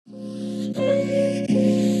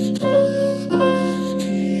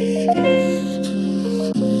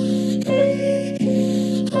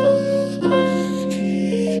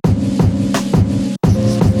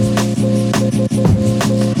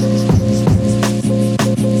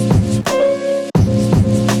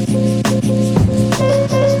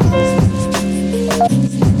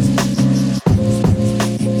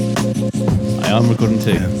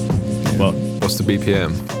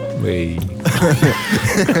BPM. We.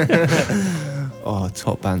 Oh,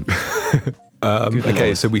 top band.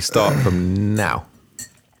 Okay, so we start from now.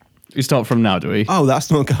 We start from now, do we? Oh,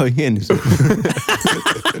 that's not going in. Is it?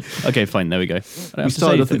 Okay, fine. There we go. We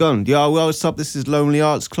started off the gun. Yeah, well, what's up? This is Lonely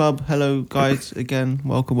Arts Club. Hello, guys. Again,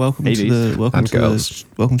 welcome Hey, to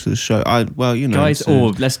Veez. the show. Guys,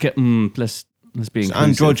 let's get let's be it's inclusive. an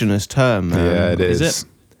androgynous term. Yeah, it is. Is it?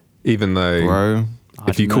 Even though, Bro.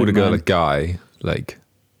 if you called a girl a guy, like,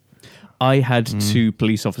 I had two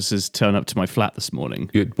police officers turn up to my flat this morning.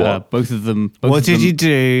 What? Both of them. What did you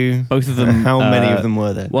do? Both of them. How many of them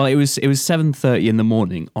were there? Well, it was 7:30 in the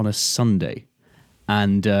morning on a Sunday,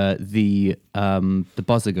 and the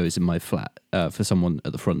buzzer goes in my flat for someone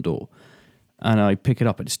at the front door, and I pick it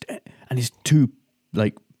up and it's two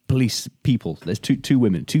like police people. There's two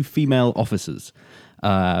women, two female officers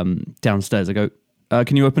downstairs. I go,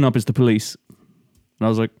 can you open up? It's the police. And I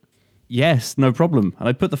was like, yes, no problem. And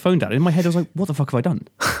I put the phone down. In my head, I was like, what the fuck have I done?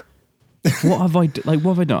 What have I done?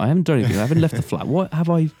 I haven't done anything. I haven't left the flat. What have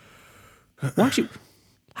I... Well, actually,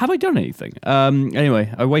 have I done anything?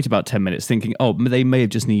 Anyway, I wait about 10 minutes thinking, they may have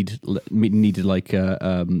just needed like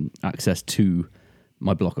access to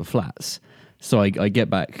my block of flats. So I get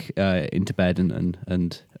back into bed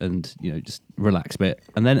and just relax a bit.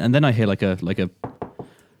 And then I hear like a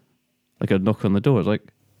knock on the door. It's like,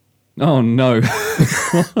 oh no.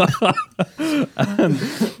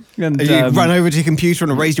 and you ran over to your computer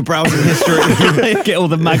and erased your browsing history. Get all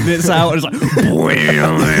the magnets out. And it's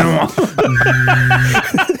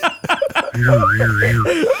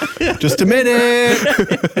like, Just a minute.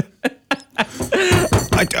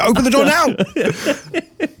 Open the door now.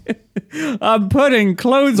 I'm putting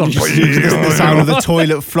clothes on. The sound of the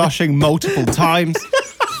toilet flushing multiple times.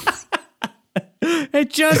 It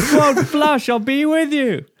just won't flush. I'll be with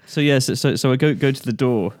you. So yes, so I go to the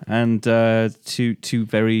door, and two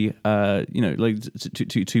very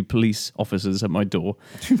two police officers at my door,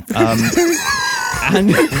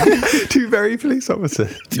 and two very police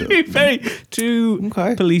officers.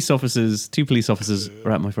 Two police officers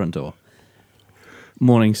are at my front door.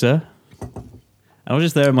 Morning, sir. I was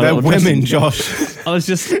just there in my They're little women, dressing- Josh. I was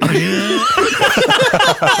just Way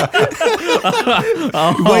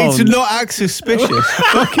to not act suspicious.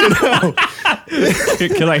 Fucking hell.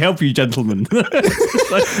 Can I help you, gentlemen?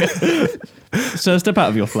 Sir, step out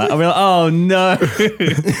of your flat. I'll be like, oh no.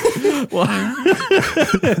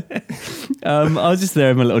 I was just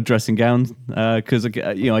there in my little dressing gown because I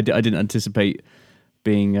didn't anticipate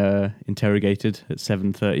being interrogated at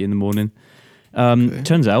 7:30 in the morning.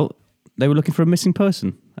 Turns out they were looking for a missing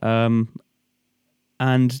person,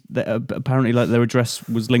 and apparently, like, their address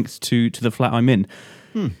was linked to the flat I'm in.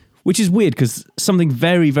 Which is weird because something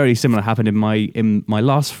very, very similar happened in my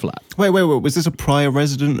last flat. Wait. Was this a prior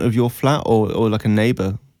resident of your flat or like a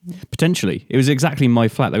neighbour? Potentially, it was exactly my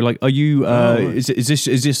flat. They were like, "Are you? Is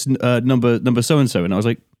this number so and so?" And I was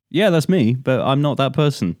like, "Yeah, that's me, but I'm not that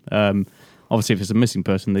person." Obviously, if it's a missing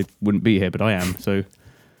person, they wouldn't be here, but I am. So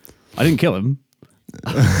I didn't kill him.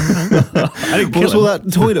 What's all that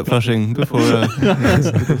toilet flushing before?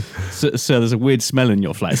 So there's a weird smell in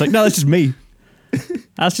your flat. It's like, no, that's just me.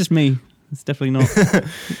 That's just me. It's definitely not.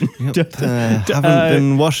 Haven't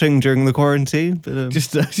been washing during the quarantine, but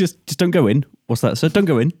just don't go in. What's that, sir? Don't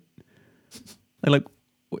go in. They're like,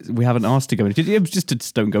 we haven't asked to go in.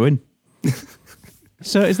 Just don't go in.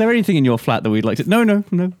 Sir, is there anything in your flat that we'd like to? No,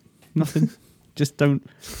 nothing. Just don't.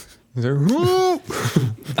 Oh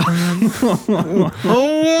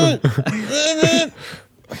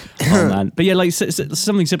man, but yeah, like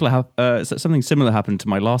something similar happened to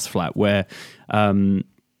my last flat where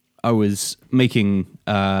I was making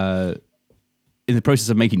in the process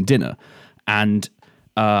of making dinner and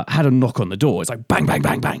had a knock on the door. It's like bang, bang,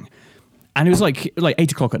 bang, bang, and it was like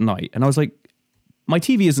 8 o'clock at night, and I was like, my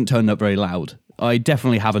TV isn't turned up very loud. I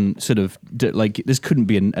definitely haven't this couldn't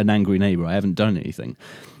be an angry neighbor. I haven't done anything.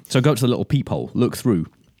 So I go up to the little peephole, look through,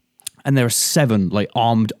 and there are 7 like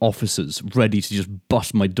armed officers ready to just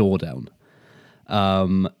bust my door down.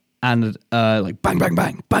 And like bang, bang,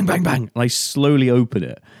 bang, bang, bang, bang. And I slowly open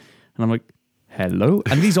it, and I'm like, hello?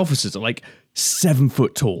 And these officers are like 7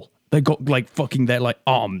 foot tall. They got like they're like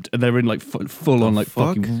armed, and they're in like full on like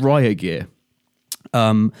fucking riot gear.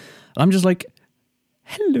 And I'm just like,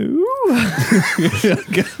 hello.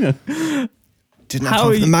 didn't have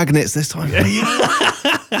time for the magnets this time.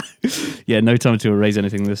 Yeah, no time to erase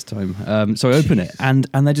anything this time. So I open it, and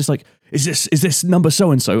they're just like, is this number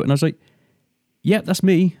so and so? And I was like, yeah, that's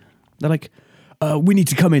me. They're like, we need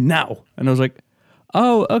to come in now. And I was like,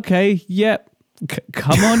 oh, okay, yeah,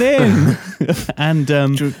 come on in. And Get a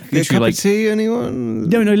literally cup like, of tea, anyone?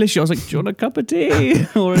 no, literally, I was like, do you want a cup of tea?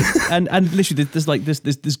 and literally, there's like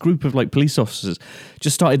this group of like police officers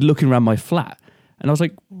just started looking around my flat, and I was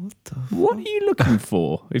like, what are you looking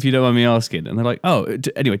for? If you don't mind me asking. And they're like, oh,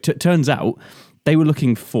 anyway, turns out they were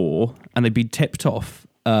looking for, and they'd been tipped off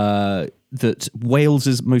that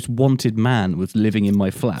Wales's most wanted man was living in my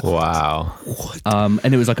flat. Wow.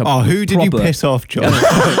 And it was like a who did you proper- piss off, John?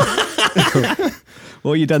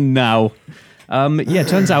 What have you done now? Yeah,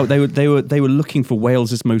 turns out they were looking for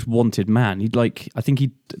Wales's most wanted man. I think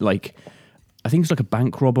he was like a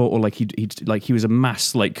bank robber, or like he was a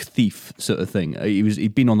mass like thief sort of thing.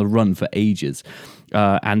 He'd been on the run for ages,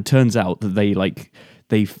 and turns out that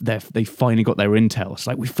they finally got their intel. It's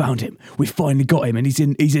like, we found him, we finally got him, and he's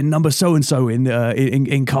in number so and so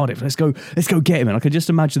in Cardiff. Let's go get him. And I could just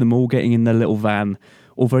imagine them all getting in their little van,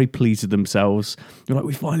 all very pleased with themselves. They're like,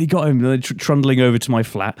 we finally got him. And they're trundling over to my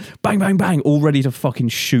flat, bang, bang, bang, all ready to fucking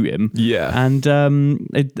shoot him. Yeah. And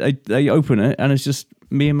they open it, and it's just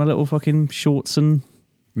me in my little fucking shorts and...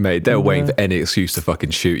 Mate, they're waiting for any excuse to fucking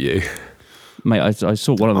shoot you. Mate, I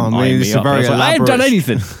saw one of them eyeing it's me a up. And I very was like, I haven't done elaborate-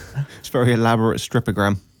 anything. It's a very elaborate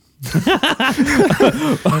stripogram.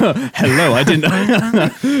 Hello, I didn't.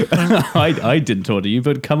 I didn't order you,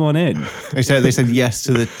 but come on in. They said yes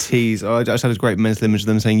to the teas. I just had this great mental image of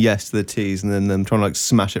them saying yes to the teas, and then them trying to like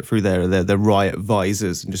smash it through their riot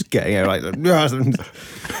visors and just getting it like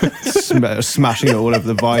smashing it all over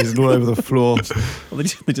the visors, all over the floor, Well,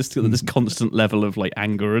 they just feel this constant level of like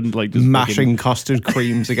anger and like just mashing custard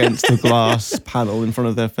creams against the glass panel in front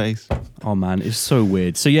of their face. Oh man, it's so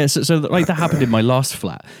weird. So yeah, so like that happened in my last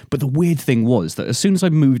flat. But the weird thing was that as soon as I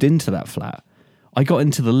moved into that flat, I got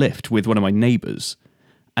into the lift with one of my neighbours,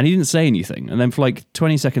 and he didn't say anything. And then for like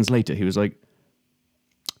 20 seconds later, he was like,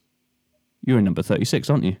 "You're in number 36,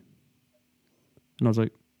 aren't you?" And I was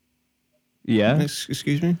like, "Yeah."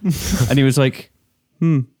 Excuse me. And he was like,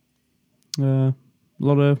 a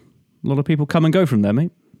lot of people come and go from there,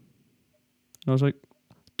 mate. I was like,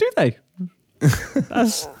 do they?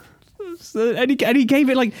 And he gave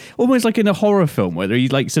it like almost like in a horror film where he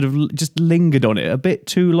like sort of just lingered on it a bit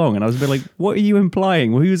too long, and I was a bit like, what are you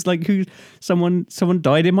implying? Well, he was like, someone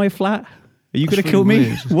died in my flat? Are you going to kill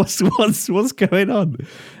me? What's going on?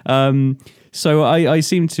 So I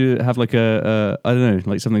seem to have like I don't know,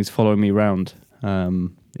 like something's following me around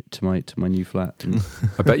to my new flat. And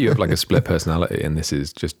I bet you have like a split personality, and this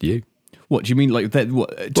is just you. what do you mean? Like that?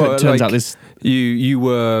 What turns like, out this you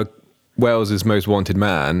were Wales's most wanted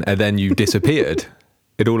man, and then you disappeared.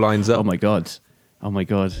 It all lines up. Oh my god.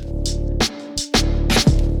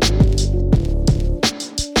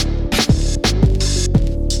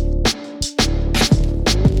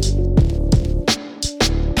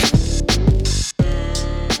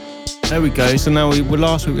 There we go. So now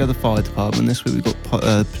last week we had the fire department. This week we got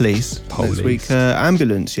police. Police. Next week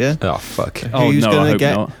ambulance. Yeah. Oh fuck. Oh Who's no, gonna I hope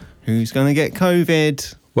get? not. Who's gonna get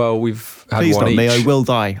COVID? Well, we've had Please one not each. me. I will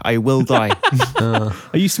die. I will die. Are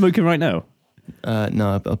you smoking right now?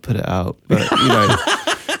 No, I'll put it out. But you know,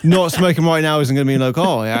 not smoking right now isn't going to be like,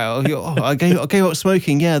 I gave up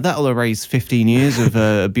smoking. Yeah, that'll erase 15 years of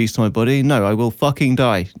abuse to my body. No, I will fucking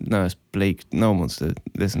die. No, it's bleak. No one wants to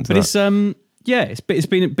listen to But that. it's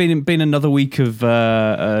been another week of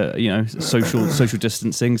social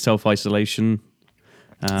distancing, self-isolation.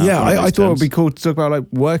 I thought it'd be cool to talk about like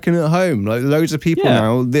working at home. Like loads of people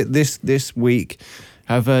now this week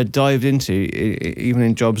have dived into, even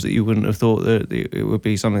in jobs that you wouldn't have thought that it would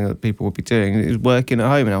be something that people would be doing, is working at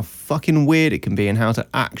home, and how fucking weird it can be, and how to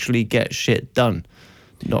actually get shit done.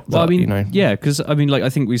 Because I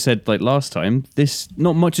think we said like last time,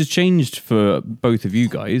 not much has changed for both of you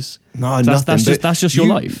guys. No, that's nothing. that's just your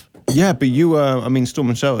life. Yeah, but you Storm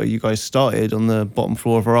and Shelter, you guys started on the bottom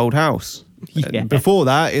floor of our old house. Yeah. Before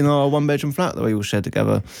that, in our one-bedroom flat that we all shared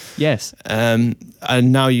together. Yes. And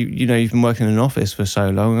now you've been working in an office for so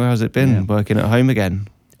long. How's it been working at home again?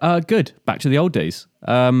 Good. Back to the old days.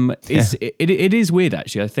 It is weird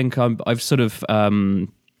actually. I think I've sort of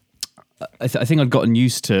I think I'd gotten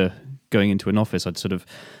used to going into an office. I'd sort of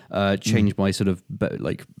changed my sort of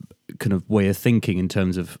like kind of way of thinking in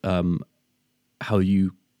terms of how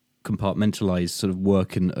you compartmentalize sort of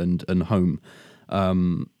work and home.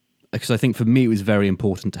 Because I think for me it was very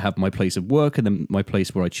important to have my place of work and then my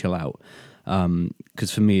place where I chill out.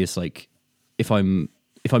 Because for me it's like if I'm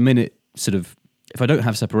in it sort of, if I don't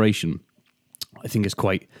have separation, I think it's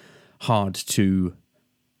quite hard to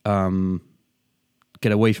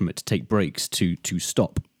get away from it, to take breaks, to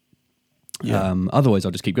stop. Yeah. Otherwise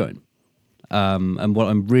I'll just keep going. And what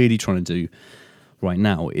I'm really trying to do right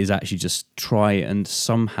now is actually just try and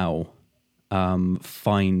somehow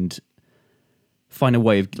find a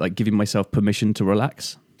way of like giving myself permission to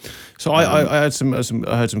relax. So I heard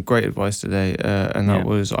some great advice today, and that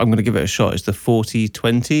was, I'm going to give it a shot. It's the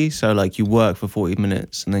 40-20. So like you work for 40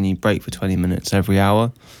 minutes and then you break for 20 minutes every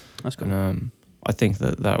hour. That's cool. And I think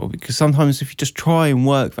that will be, because sometimes if you just try and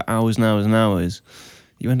work for hours and hours and hours,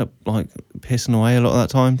 you end up like pissing away a lot of that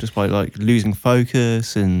time just by like losing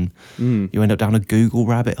focus, and you end up down a Google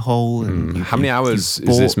rabbit hole. And how many hours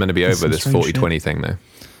is this meant to be over, this 40-20 thing though?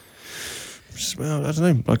 Well, I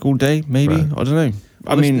don't know, like all day maybe. Right. I don't know.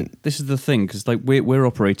 Well, I mean, this is the thing, because like we're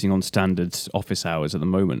operating on standard office hours at the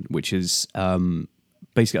moment, which is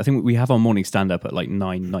basically, I think we have our morning stand up at like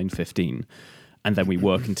 9:15, and then we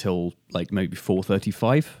work until like maybe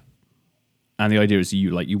 4:35. And the idea is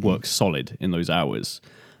you work solid in those hours,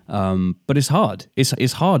 but it's hard.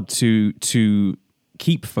 It's hard to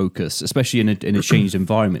keep focus, especially in a changed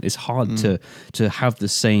environment. It's hard to have the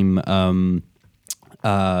same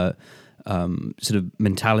sort of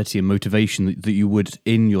mentality and motivation that you would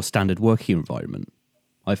in your standard working environment.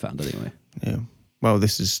 I found anyway. Yeah. Well,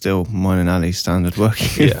 this is still mine and Ali's standard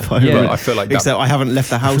working environment. I feel like except I haven't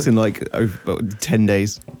left the house in like over 10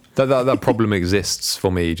 days. That problem exists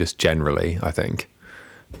for me just generally, I think.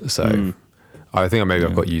 So I think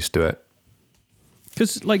I've got used to it.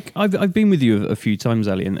 Because like I've been with you a few times,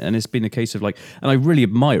 Ali, and it's been a case of like, and I really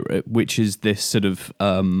admire it, which is this sort of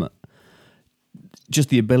just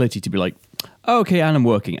the ability to be like, oh, okay, and I'm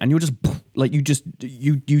working, and you're just like you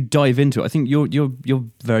dive into it. I think you're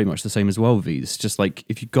very much the same as well, Veez. Just like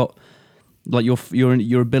if you've got like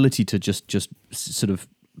your ability to just sort of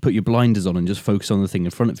put your blinders on and just focus on the thing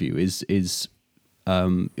in front of you is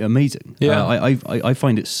amazing. Yeah, I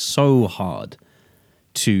find it so hard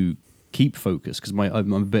to keep focus because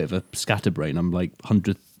I'm a bit of a scatterbrain. I'm like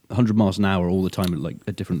 100 miles an hour all the time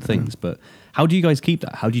at different things. But how do you guys keep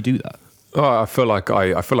that? How do you do that? Oh, I feel like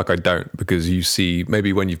I don't, because you see,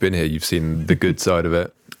 maybe when you've been here, you've seen the good side of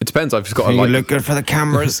it. It depends. I've just got to you look good for the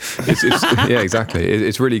cameras. it's yeah, exactly.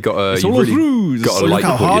 It's really got to. It's all really ruse. got to Look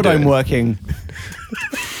how hard I'm working.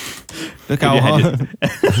 Look how hard.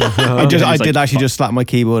 I did actually just slap my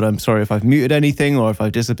keyboard. I'm sorry if I've muted anything or if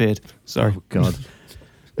I've disappeared. Sorry. Oh God.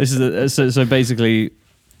 This is so basically,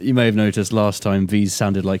 you may have noticed last time Veez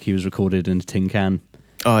sounded like he was recorded in a tin can.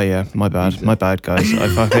 Oh yeah, my bad, guys. I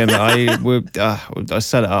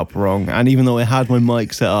set it up wrong, and even though I had my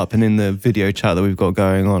mic set up and in the video chat that we've got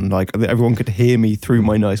going on, like everyone could hear me through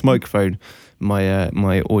my nice microphone,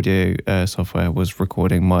 my audio software was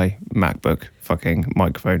recording my MacBook fucking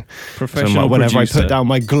microphone. Professional so whenever producer. I put down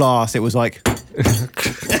my glass, it was like.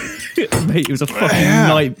 Mate, it was a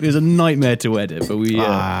fucking it was a nightmare to edit, but we.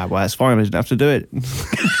 Well, it's fine. I didn't have to do it.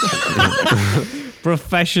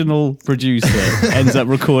 Professional producer ends up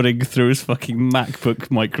recording through his fucking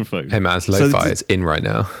MacBook microphone. Hey man, it's lo-fi. It's in right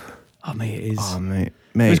now. Oh mate, it is. Oh mate.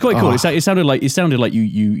 It was quite cool. It sounded like you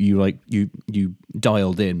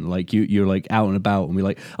dialed in, like you're like out and about, and we're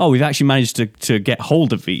like, oh, we've actually managed to get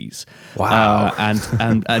hold of Veez. Wow. And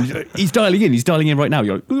he's dialing in right now.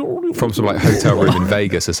 You're like, from some like hotel room in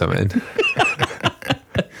Vegas or something.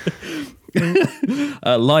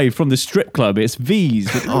 Live from the strip club, it's Veez.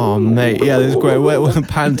 Oh mate, yeah, this is great. We're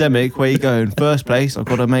pandemic. Where you going? First place, I've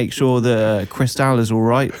got to make sure that Cristal is all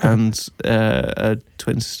right, and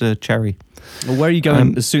twin sister Cherry. Well, where are you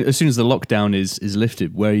going as soon as the lockdown is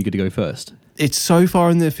lifted? Where are you going to go first? It's so far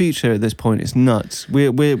in the future at this point. It's nuts.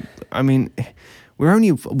 We're only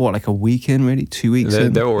what, like a week in, really, 2 weeks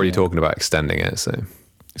in. They're already talking about extending it, so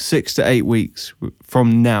 6 to 8 weeks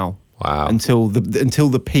from now. Wow. Until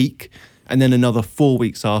the peak. And then another 4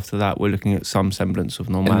 weeks after that, we're looking at some semblance of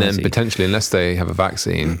normality. And then potentially, unless they have a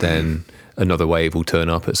vaccine, then another wave will turn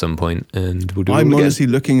up at some point, and we'll do it I'm all honestly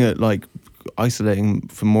looking at like isolating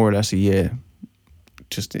for more or less a year,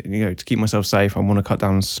 just to keep myself safe. I want to cut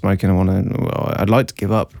down smoking. I'd like to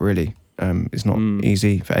give up. Really, it's not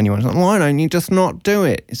easy for anyone. It's like, why don't you just not do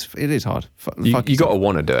it? It is hard. You got to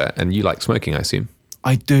want to do it, and you like smoking, I assume.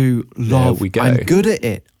 I do love. There we go. I'm good at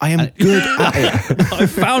it. I am good at it. I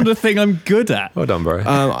found a thing I'm good at. Well done, bro.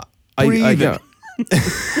 I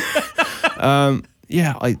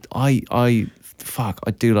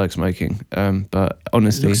do like smoking. But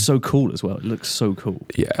honestly, It looks so cool as well. It looks so cool.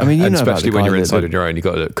 Yeah, I mean, and know about especially the when guy you're that- inside on your own, you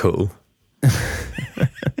got to look cool.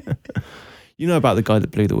 You know about the guy that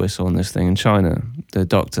blew the whistle on this thing in China, the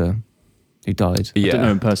doctor who died. I don't know Yeah,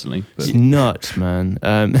 him personally, but It's nuts, man.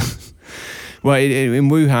 Well, in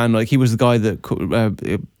Wuhan, like he was the guy that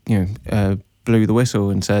blew the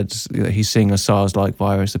whistle and said that he's seeing a SARS-like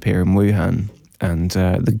virus appear in Wuhan, and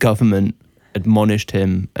the government admonished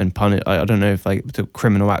him and punished. I don't know if like took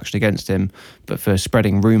criminal action against him, but for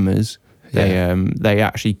spreading rumors They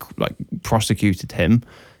actually like prosecuted him.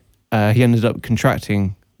 He ended up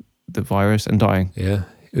contracting the virus and dying. Yeah,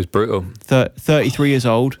 it was brutal. 33 years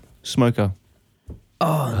old, smoker.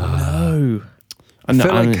 Oh no! I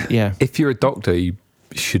feel like if you're a doctor, you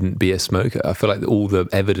shouldn't be a smoker. I feel like all the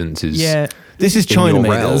evidence is. Yeah. This is China, mate.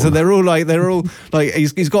 realm. So they're all like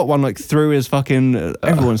he's got one like through his fucking.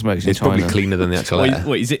 Everyone smokes in It's China. probably cleaner than the actual air.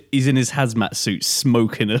 He's in his hazmat suit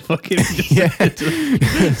smoking a fucking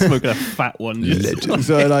smoking a fat one.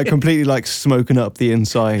 So like completely like smoking up the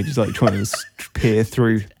inside, just like trying to peer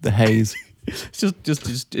through the haze.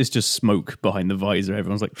 It's just smoke behind the visor.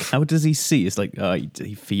 Everyone's like, how does he see? It's like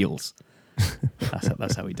he feels.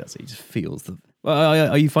 That's how he does it. He just feels the.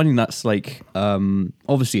 Are you finding that's like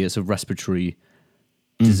obviously it's a respiratory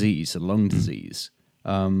disease, a lung disease.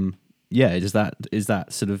 Is that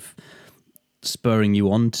sort of spurring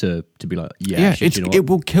you on to be like, it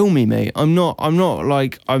will kill me, mate. I'm not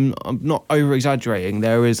over exaggerating.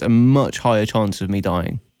 There is a much higher chance of me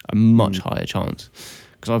dying, a much higher chance,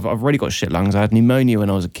 because I've already got shit lungs. I had pneumonia when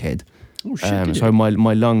I was a kid. Oh, shit, so my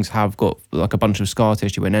lungs have got like a bunch of scar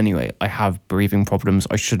tissue, and anyway, I have breathing problems.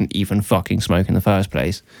 I shouldn't even fucking smoke in the first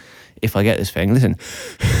place. If I get this thing, listen,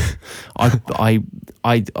 I'm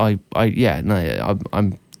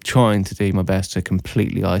trying to do my best to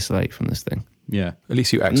completely isolate from this thing. Yeah. At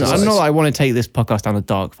least you exercise. I'm not I want to take this podcast down a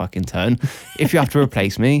dark fucking turn. If you have to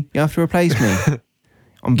replace me, you have to replace me.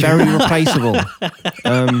 I'm very replaceable.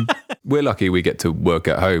 We're lucky we get to work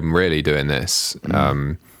at home really doing this.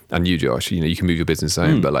 And you, Josh, you can move your business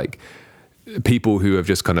home, but like people who have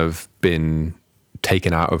just kind of been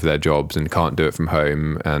taken out of their jobs and can't do it from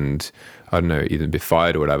home, and I don't know, either be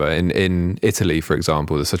fired or whatever. In Italy, for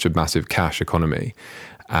example, there's such a massive cash economy,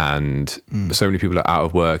 and so many people are out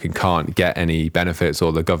of work and can't get any benefits,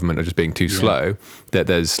 or the government are just being too slow, that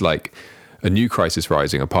there's like a new crisis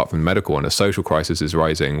rising apart from the medical one. A social crisis is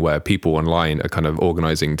rising where people online are kind of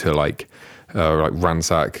organizing to like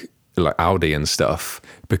ransack like Aldi and stuff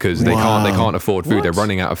because they can't afford food. They're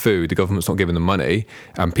running out of food. The government's not giving them money,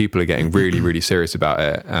 and people are getting really, really serious about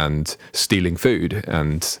it and stealing food.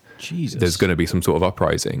 And there's going to be some sort of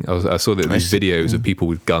uprising. I saw that these videos of people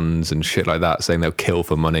with guns and shit like that saying they'll kill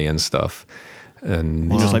for money and stuff. And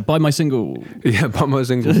just like buy my single. Yeah, buy my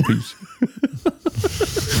single piece.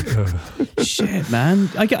 Shit, man.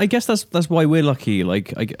 I guess that's why we're lucky.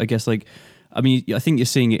 Like I guess like I mean I think you're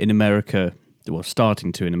seeing it in America. Well,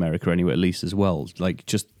 starting to in America anyway, at least as well. Like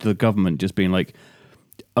just the government just being like,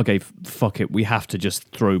 okay, fuck it, we have to just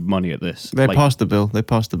throw money at this. They like, passed the bill.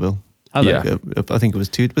 Yeah. I think it was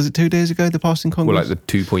 2 days ago they passed in Congress? Well, like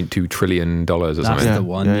the $2.2 trillion or something. That's the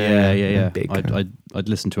one. Yeah. Big. I'd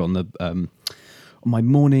listen to it on the on my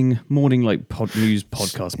morning like news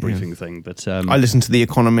podcast briefing thing. But I listen to The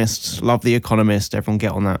Economist. Love The Economist. Everyone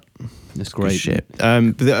get on that. It's great. Shit.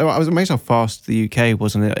 But I was amazed how fast the UK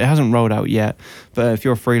wasn't it? It hasn't rolled out yet. But if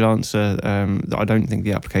you're a freelancer, I don't think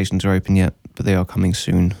the applications are open yet, but they are coming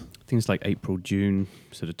soon. I think it's like April, June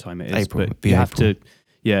sort of time it is. April. But you have to.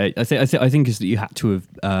 Yeah, I think is that you had to have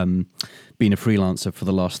been a freelancer for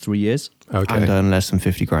the last 3 years. Okay. And earn less than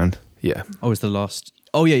 50 grand. Yeah. Oh, it's the last.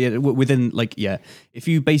 Oh yeah. Within if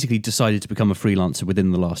you basically decided to become a freelancer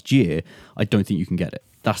within the last year, I don't think you can get it.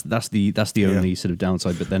 That's the only sort of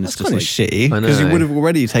downside. But then That's it's just like shitty because you would have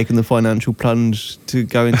already taken the financial plunge to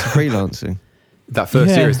go into freelancing. That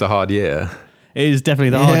first year is the hard year. It is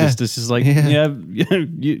definitely the hardest. It's just like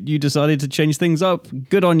you decided to change things up.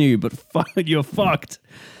 Good on you, but you're fucked.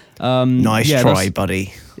 Nice try,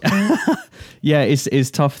 buddy. Yeah,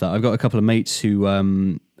 it's tough. That I've got a couple of mates who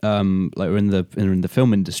like are in the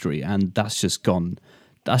film industry, and that's just gone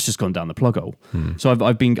down the plug hole. So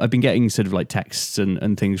I've been getting sort of like texts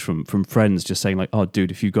and things from friends just saying like, oh dude,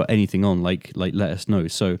 if you've got anything on, like let us know.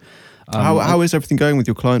 So how is everything going with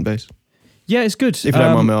your client base? Yeah, it's good. If you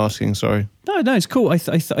don't mind me asking, sorry. No, it's cool. I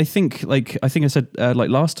think I said like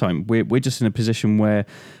last time, we're just in a position where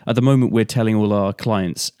at the moment we're telling all our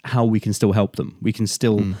clients how we can still help them. We can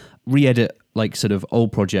still re-edit like sort of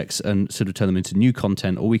old projects and sort of turn them into new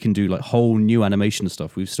content, or we can do like whole new animation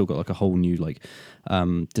stuff. We've still got like a whole new like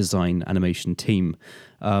design animation team,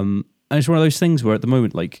 and it's one of those things where at the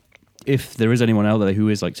moment, like if there is anyone out there who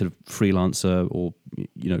is like sort of freelancer or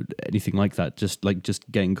anything like that, just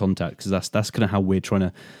get in contact, because that's kind of how we're trying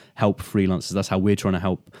to help freelancers. That's how we're trying to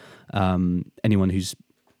help anyone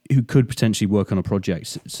who could potentially work on a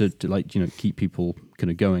project, so to like keep people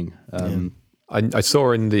kind of going. I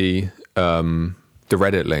saw in the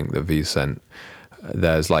Reddit link that Veez sent,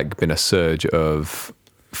 there's like been a surge of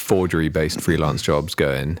forgery based freelance jobs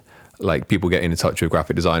going, like people getting in touch with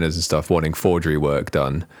graphic designers and stuff wanting forgery work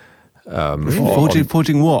done.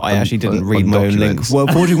 Forging what? I actually didn't read my own link. Well,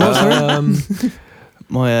 forging what? Sorry.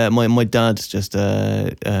 My dad's just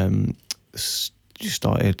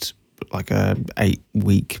started like a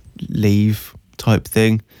 8-week leave type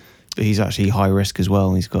thing, but he's actually high risk as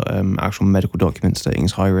well. He's got actual medical documents stating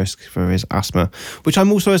he's high risk for his asthma, which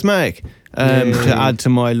I'm also asthmatic. To add to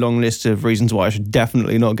my long list of reasons why I should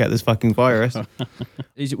definitely not get this fucking virus.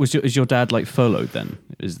 Is your dad like furloughed then?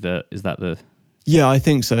 Is that the? Yeah, I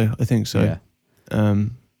think so. Yeah.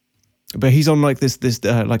 But he's on like this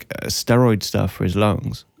like steroid stuff for his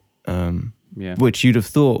lungs, which you'd have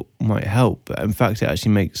thought might help, but in fact it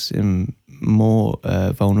actually makes him more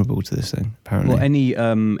vulnerable to this thing. Apparently, well, any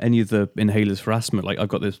of the inhalers for asthma, like I've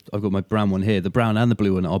got my brown one here. The brown and the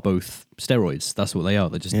blue one are both steroids. That's what they are.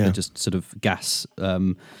 They're just sort of gas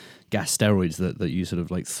steroids that you sort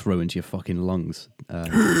of like throw into your fucking lungs.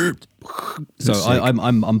 So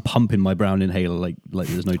I'm pumping my brown inhaler like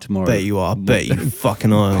there's no tomorrow. Bet you are. Bet you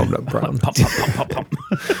fucking are. Pump that brown. Pump.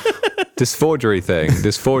 This forgery thing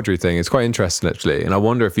is quite interesting actually, and I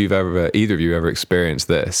wonder if either of you ever experienced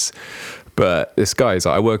this. But this guy's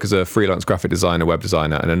like, I work as a freelance graphic designer, web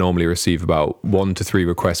designer, and I normally receive about 1 to 3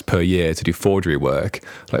 requests per year to do forgery work,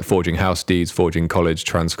 like forging house deeds, forging college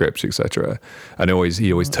transcripts, etc. And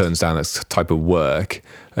he always turns down this type of work.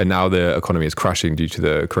 And now the economy is crashing due to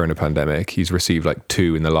the corona pandemic. He's received like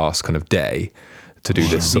 2 in the last kind of day to do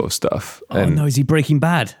this sort of stuff. Oh no, is he Breaking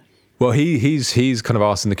Bad? Well, he's kind of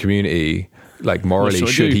asking the community, like morally,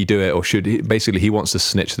 should he do it, or should he? Basically, he wants to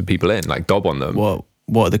snitch the people in, like dob on them.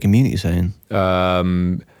 What are the community saying?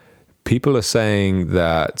 People are saying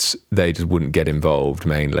that they just wouldn't get involved.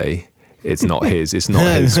 Mainly, it's not his. It's not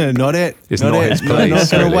his. Not it. It's not his place. Not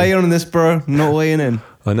going to weigh in on this, bro. Not weighing in.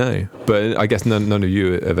 I know, but I guess none of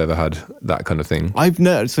you have ever had that kind of thing.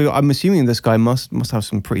 So I'm assuming this guy must have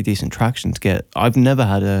some pretty decent traction to get. I've never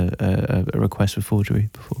had a request for forgery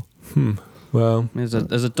before. Well, there's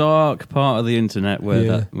a dark part of the internet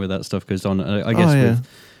where that stuff goes on. I guess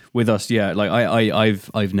with us, like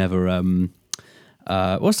I've never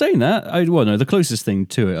saying that, the closest thing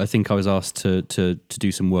to it, I think I was asked to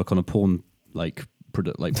do some work on a porn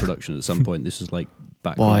production at some point. This was like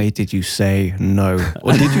back. Why did you say no?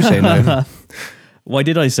 Or did you say no? Why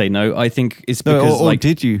did I say no? I think it's because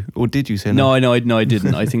did you say no? No, I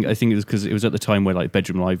didn't. I think it was because it was at the time where like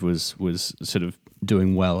Bedroom Live was sort of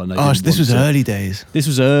doing well, and this was early days. This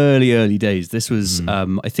was early days. This was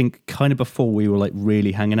I think kind of before we were like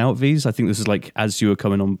really hanging out, Veez. I think this was like as you were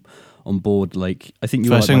coming on board. Like I think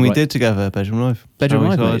you first were thing we did together, Bedroom Live. Bedroom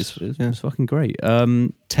Live, mate. It's fucking great.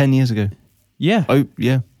 10 years ago. Yeah. Oh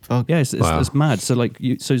yeah. Fuck. Yeah. It's mad. So like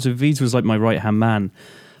so Veez was like my right hand man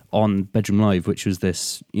on Bedroom Live, which was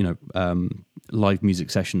this, live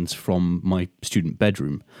music sessions from my student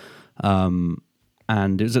bedroom. And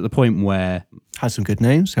it was at the point where... Had some good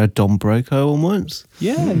names. We had Don Broco on once.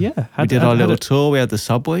 Yeah. We did our little tour. We had the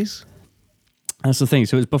Subways. That's the thing.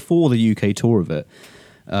 So it was before the UK tour of it,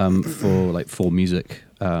 for like 4 Music,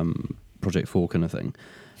 Project 4 kind of thing.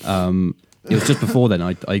 It was just before then.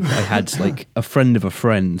 I had like a friend of a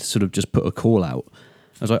friend sort of just put a call out.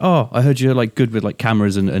 I was like, oh, I heard you're like good with like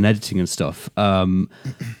cameras and editing and stuff.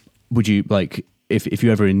 Would you like, if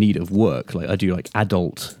you're ever in need of work, like I do like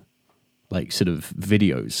adult, like sort of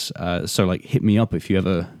videos. So like hit me up if you're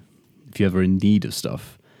ever in need of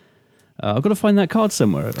stuff. I've got to find that card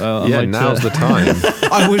somewhere. Now's the time.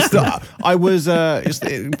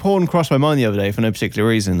 Porn crossed my mind the other day for no particular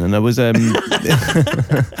reason, and I was I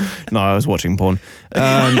was watching porn.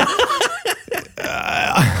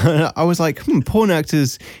 I was like, porn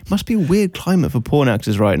actors, must be a weird climate for porn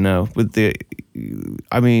actors right now.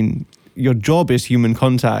 Your job is human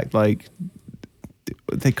contact. Like,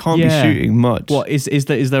 they can't be shooting much. What is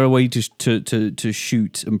there a way to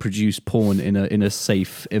shoot and produce porn in a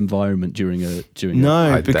safe environment during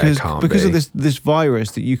because of this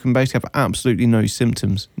virus that you can basically have absolutely no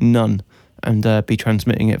symptoms, none, and be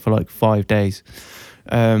transmitting it for like 5 days.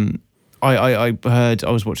 I heard,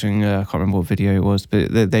 I was watching, I can't remember what video it was,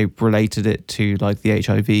 but they related it to like the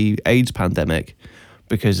HIV/AIDS pandemic,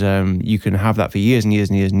 because you can have that for years and years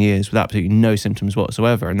and years and years with absolutely no symptoms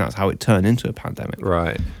whatsoever, and that's how it turned into a pandemic.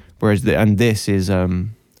 Right. Whereas this is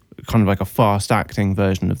kind of like a fast-acting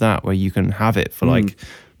version of that, where you can have it for like,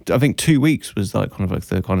 I think 2 weeks was like kind of like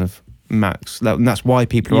the kind of max, and that's why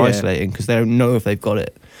people are isolating, because they don't know if they've got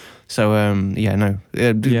it. So,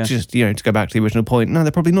 just, to go back to the original point, no,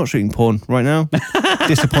 they're probably not shooting porn right now.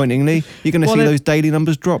 Disappointingly. You're going to see those daily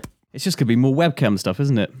numbers drop. It's just going to be more webcam stuff,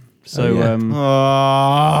 isn't it? So,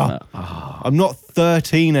 I'm not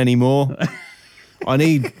 13 anymore. I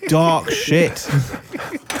need dark shit.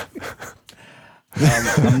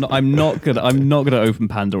 I'm not gonna open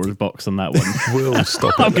Pandora's box on that one. We'll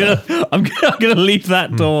stop it. I'm gonna leave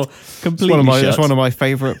that door completely shut. It's one of my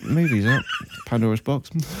favourite movies, isn't it? Pandora's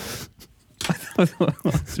box. I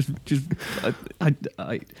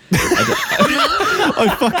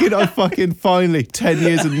fucking finally 10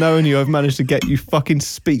 years of knowing you, I've managed to get you fucking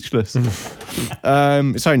speechless.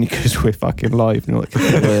 It's only because we're fucking live. You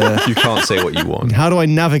can't say what you want. How do I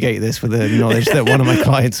navigate this with the knowledge that one of my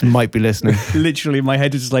clients might be listening? Literally, my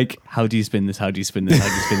head is just like, how do you spin this? How do you spin this? How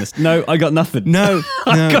do you spin this? No, I got nothing. No.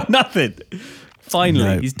 I got nothing.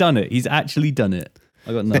 Finally, he's done it. He's actually done it.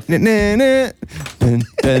 I got nothing. You know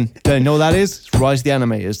what that is? It's Rise the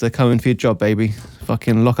Animators. They're coming for your job, baby.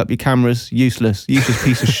 Fucking lock up your cameras. Useless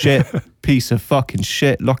piece of shit. Piece of fucking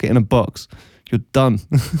shit. Lock it in a box. You're done.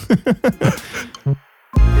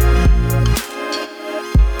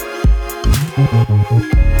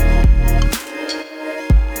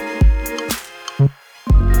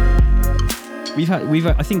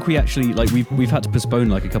 I think we actually we've had to postpone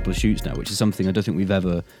like a couple of shoots now, which is something I don't think we've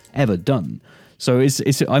ever done. So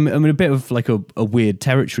I'm in a bit of like a weird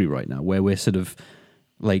territory right now where we're sort of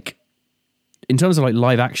like, in terms of like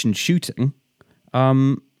live action shooting,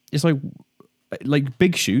 it's like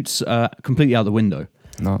big shoots completely out the window.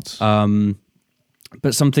 Nuts.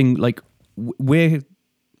 But something like we're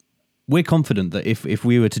confident that if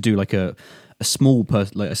we were to do like a small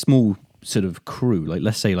sort of crew, like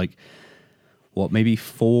let's say like maybe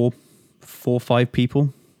four or five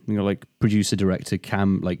people, like producer, director,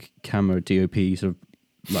 camera, DOP, sort of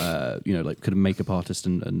like kind of makeup artist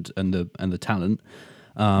and the talent,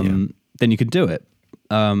 then you could do it.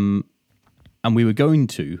 And we were going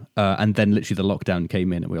to, and then literally the lockdown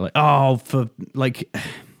came in, and we were like,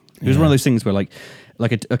 it was one of those things where like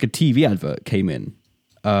a TV advert came in,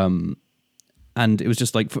 and it was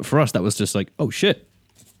just like for us that was just like, oh shit,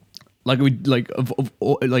 like we like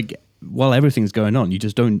while everything's going on, you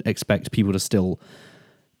just don't expect people to still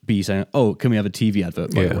be saying, oh, can we have a TV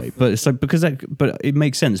advert by the way? But it's like but it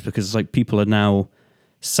makes sense because it's like people are now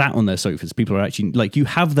sat on their sofas. People are actually like, you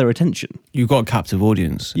have their attention. You've got a captive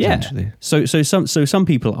audience, essentially. So some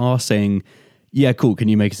people are saying, yeah, cool, can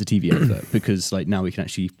you make us a TV advert? Because like now we can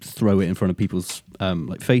actually throw it in front of people's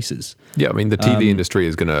like faces. Yeah, I mean the TV industry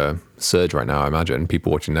is going to surge right now. I imagine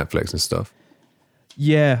people watching Netflix and stuff.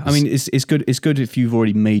 Yeah, I mean it's good. It's good if you've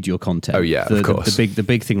already made your content. Oh yeah, of course. The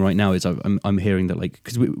big thing right now is I'm hearing that like,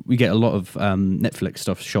 because we get a lot of Netflix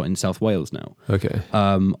stuff shot in South Wales now. Okay.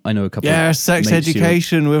 I know a couple. Yeah, sex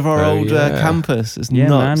education with our old campus. It's nuts.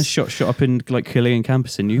 Man, shot up in like Killian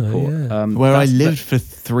campus in Newport, where I lived for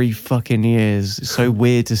 3 fucking years. It's so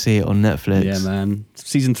weird to see it on Netflix. Yeah, man.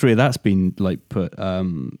 Season 3 of that's been like put.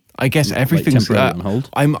 I guess everything's on hold.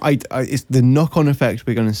 It's the knock-on effect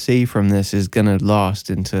we're going to see from this is going to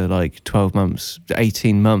last into like 12 months,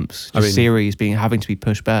 18 months. Series having to be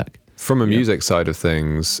pushed back. From a music side of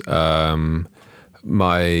things, my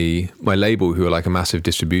label, who are like a massive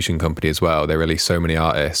distribution company as well, they release so many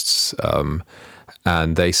artists,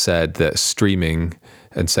 and they said that streaming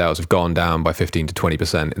and sales have gone down by 15 to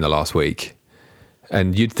 20% in the last week.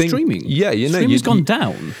 And you'd think streaming, streaming's gone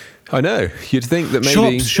down. I know. You'd think that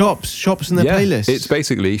maybe shops and their playlists. It's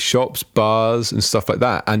basically shops, bars, and stuff like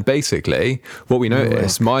that. And basically, what we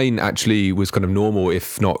noticed, mine actually was kind of normal,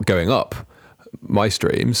 if not going up, my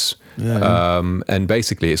streams. And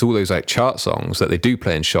basically, it's all those like chart songs that they do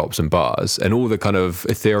play in shops and bars, and all the kind of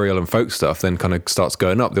ethereal and folk stuff then kind of starts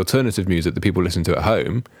going up. The alternative music that people listen to at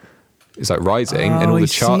home is like rising, and all the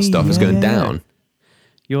chart stuff is going down.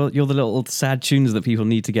 You're the little sad tunes that people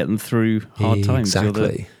need to get them through hard times.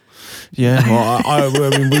 Exactly. Yeah,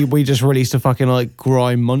 well, I mean, we just released a fucking like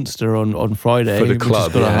grime monster on Friday for the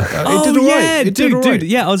club. It did all right. Dude.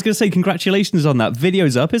 Yeah, I was going to say congratulations on that.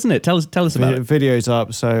 Video's up, isn't it? Tell us about it. Video's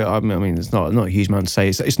up. So I mean, it's not a huge amount to say.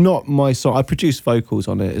 It's not my song. I produced vocals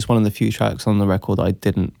on it. It's one of the few tracks on the record that I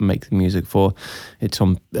didn't make the music for. It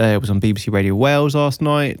was on BBC Radio Wales last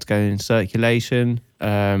night. It's going in circulation.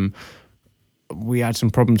 We had some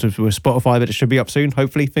problems with Spotify, but it should be up soon,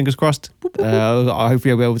 hopefully, fingers crossed. Hopefully I'll be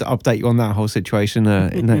able to update you on that whole situation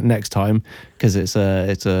next time, because it's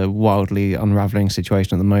a wildly unravelling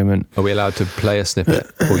situation at the moment. Are we allowed to play a snippet,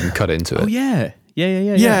 or we can cut into it? Oh, yeah.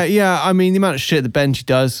 Yeah. I mean, the amount of shit that Benji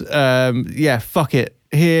does, fuck it.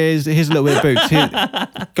 Here's a little bit of boots. Here,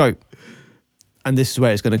 go. And this is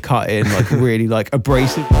where it's going to cut in, like, really, like,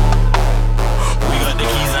 abrasive.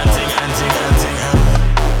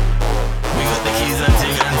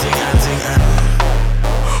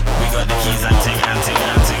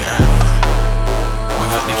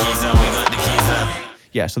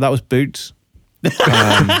 Yeah, so that was Boots.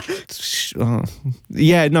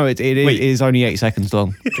 Yeah, no, it is only 8 seconds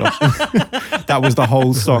long, Josh. That was the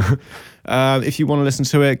whole song. If you want to listen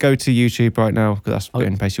to it, go to YouTube right now, because that's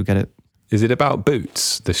in case you'll get it. Is it about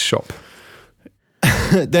Boots, the shop?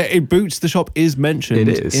 Boots, the shop, is mentioned It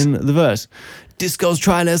is. in the verse. This girl's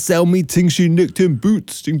trying to sell me things, she nicked in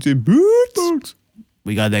boots.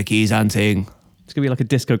 We got the keys and ting. It's gonna be like a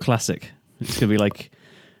disco classic. It's gonna be like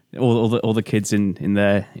all the kids in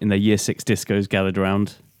their year 6 discos gathered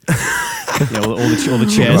around. All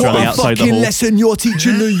the chairs around the outside the hall. What lesson you're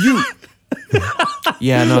teaching the youth?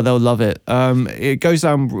 Yeah, no, they'll love it. It goes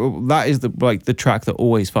down. That is the track that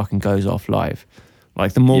always fucking goes off live.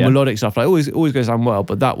 Like the more melodic stuff, like always goes down well.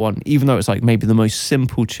 But that one, even though it's like maybe the most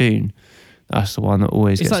simple tune, that's the one that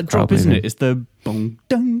always gets the crowd moving. It's that drop, isn't it? It's the bong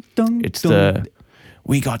dong dong. It's the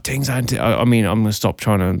we got things and I mean, I'm gonna stop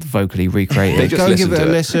trying to vocally recreate it. Just go give it a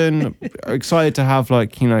to listen. Excited to have me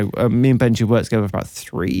and Benji worked together for about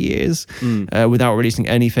 3 years without releasing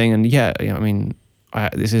anything. And I mean,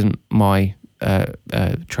 this isn't my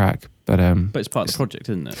track, but it's part of the project,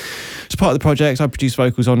 isn't it? It's part of the project. I produce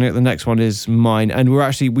vocals on it. The next one is mine, and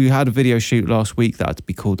we had a video shoot last week that had to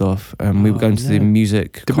be called off. We were going to the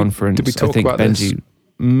music conference. Did we talk I think about Benji, this?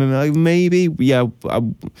 Maybe, yeah.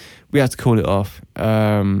 We had to call it off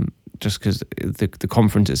just because the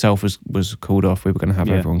conference itself was called off. We were going to have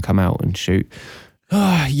everyone come out and shoot.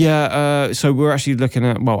 So we're actually looking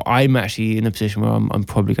at. Well, I'm actually in a position where I'm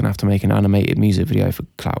probably going to have to make an animated music video for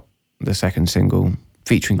Clout, the second single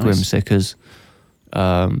featuring Grim Sickers,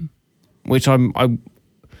 which I'm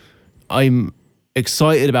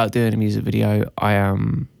excited about doing a music video. I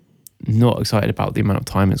am not excited about the amount of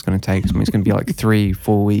time it's going to take. I mean, it's going to be like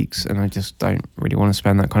 3-4 weeks, and I just don't really want to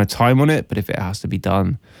spend that kind of time on it. But if it has to be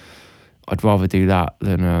done, I'd rather do that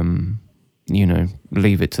than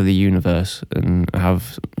leave it to the universe and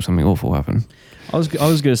have something awful happen. I was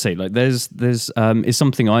going to say, like, there's it's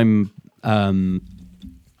something I'm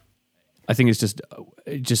I think it's just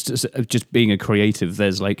being a creative.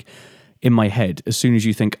 There's like in my head, as soon as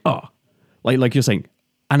you think, like you're saying,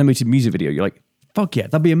 animated music video, you're like, fuck yeah,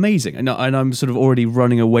 that'd be amazing. And I'm sort of already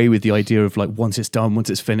running away with the idea of like, once it's done, once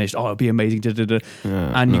it's finished, it'd be amazing. You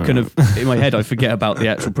kind of, in my head, I forget about the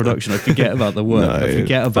actual production. I forget about the work. I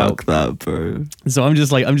forget about that, bro. So I'm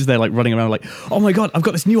just there like running around like, oh my God, I've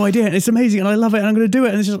got this new idea and it's amazing and I love it and I'm going to do it.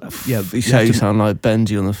 And it's just you sound like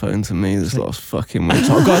Benji on the phone to me. This last fucking week.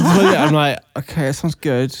 So I've got to do it. I'm like, okay, that sounds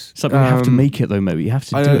good. Something you have to make it though, maybe. You have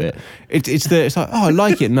to do it. It's like, I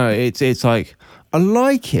like it. No, it's like, I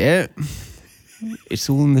like it. It's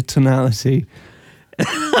all in the tonality.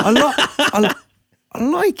 I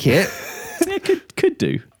like it. Yeah, could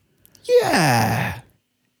do. Yeah.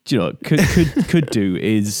 Do you know what could do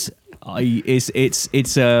is it's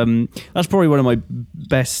that's probably one of my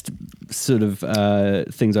best sort of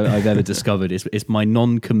things I've ever discovered. It's my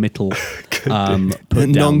non-committal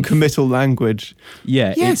non-committal language.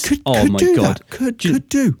 Yeah. Could my do God. That. Could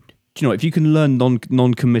do. Do you know, if you can learn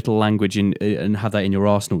non-committal language and have that in your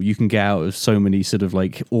arsenal, you can get out of so many sort of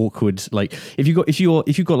like awkward, like if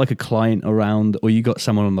you've got like a client around or you got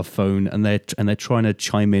someone on the phone and they're trying to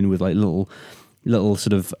chime in with like little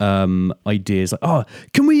sort of ideas like,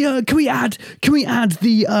 can we add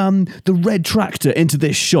the red tractor into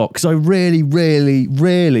this shot because I really really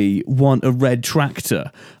really want a red tractor.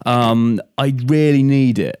 I really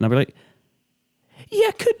need it, and I'd be like,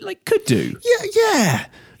 yeah, could do. Yeah.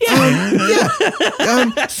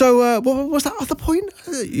 So what was that other point?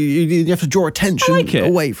 You have to draw attention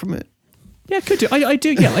away from it. Yeah, could do. I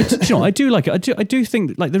do. Yeah, I do like it. I do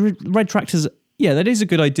think like the red tractors. Yeah, that is a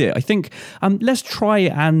good idea. I think let's try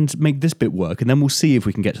and make this bit work, and then we'll see if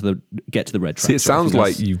we can get to the red tractor. See, it sounds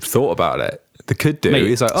like you've thought about it. The could do.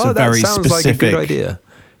 It's like, that very sounds specific. like a good idea,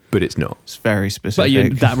 but it's not. It's very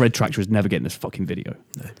specific. But that red tractor is never getting this fucking video.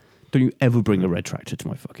 No. Don't you ever bring a red tractor to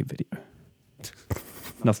my fucking video.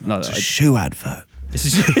 Nothing. It's a shoe advert.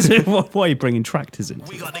 Why are you bringing tractors in?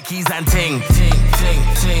 We got the keys and ting, ting, ting,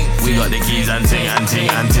 ting. We got the keys and ting and ting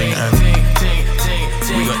and ting and ting, ting, ting.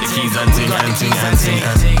 We got the keys and ting and ting and ting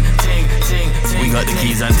and ting, ting, ting. We got the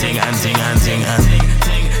keys and ting and ting and ting and ting,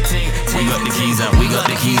 ting. We got the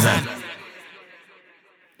keys and.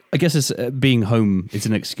 I guess it's being home is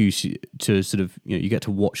an excuse to sort of, you get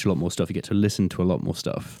to watch a lot more stuff. You get to listen to a lot more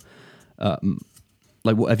stuff.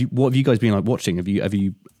 Like what have you guys been like watching? Have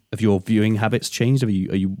your viewing habits changed? Are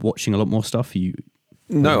you watching a lot more stuff?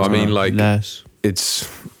 No, I mean like less.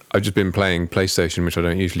 I've just been playing PlayStation, which I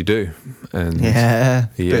don't usually do. And bit of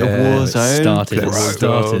Warzone.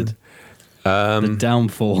 Started. The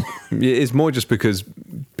downfall. It's more just because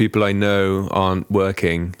people I know aren't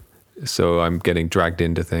working, so I'm getting dragged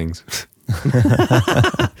into things.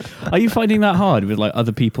 Are you finding that hard with like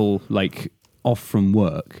other people like off from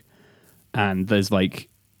work, and there's like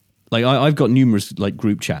I've got numerous like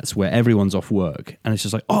group chats where everyone's off work and it's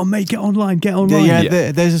just like, oh mate, get online.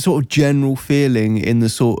 Yeah. There's a sort of general feeling in the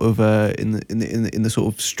sort of in the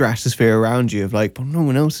sort of stratosphere around you of like, well, no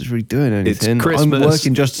one else is really doing anything. It's Christmas. I'm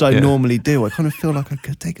working just as I normally do. I kind of feel like I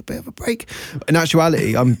could take a bit of a break. In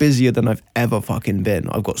actuality, I'm busier than I've ever fucking been.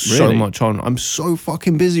 I've got so much on. I'm so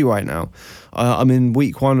fucking busy right now. I'm in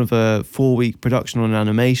week 1 of a 4-week production on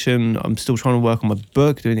animation. I'm still trying to work on my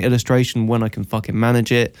book, doing illustration when I can fucking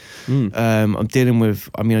manage it. I'm dealing with,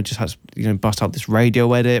 I just had to bust out this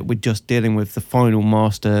radio edit. We're just dealing with the final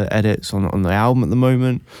master edits on the album at the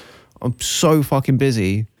moment. I'm so fucking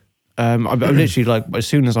busy. I'm literally like, as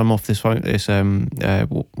soon as I'm off this phone,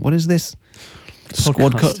 what is this?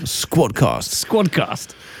 Squadcast.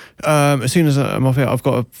 As soon as I'm off it, I've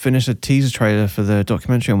got to finish a teaser trailer for the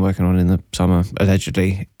documentary I'm working on in the summer,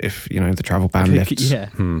 allegedly, if the travel ban lifts. Yeah.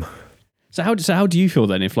 So how do you feel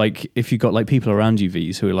then if you got like people around you,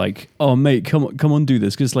 Veez, who are like, oh mate, come on, do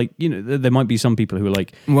this, because there might be some people who are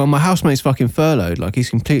like, well, my housemate's fucking furloughed. Like,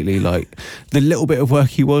 he's completely like, the little bit of work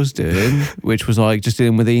he was doing, which was like just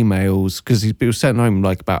dealing with emails, because he was sent home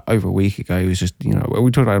like about over a week ago. He was just we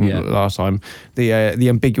talked about him last time. The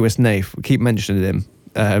ambiguous Nath. We keep mentioning him.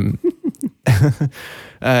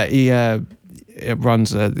 He runs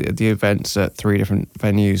the events at 3 different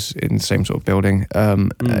venues in the same sort of building.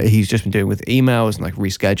 He's just been doing with emails and like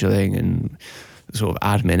rescheduling and the sort of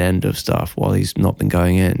admin end of stuff while he's not been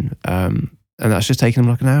going in. And that's just taken him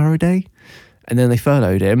like an hour a day. And then they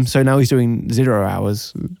furloughed him, so now he's doing 0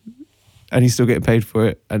 hours and he's still getting paid for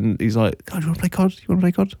it. And he's like, God, you want to play COD? You want to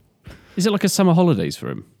play COD? Is it like a summer holidays for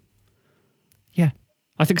him? Yeah.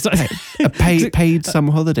 I think so. paid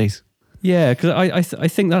summer holidays. Yeah, because I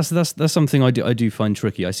think that's something I do find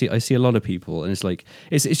tricky. I see a lot of people, and it's like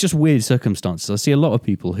it's just weird circumstances. I see a lot of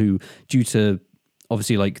people who, due to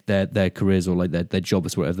obviously like their careers or like their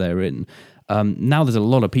jobs, whatever they're in. Now there's a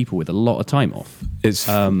lot of people with a lot of time off. It's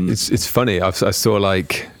funny. I saw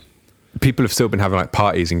like people have still been having like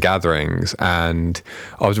parties and gatherings, and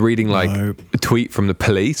I was reading like a tweet from the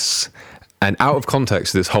police. And out of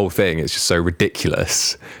context, this whole thing is just so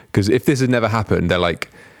ridiculous. Because if this had never happened, they're like,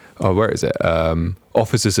 oh, where is it?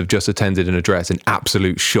 Officers have just attended an address in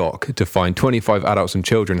absolute shock to find 25 adults and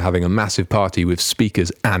children having a massive party with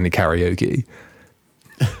speakers and karaoke.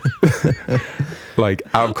 Like,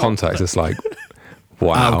 out of context, it's like,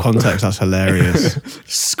 wow. Out of context, that's hilarious.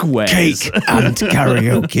 Squares. Cake and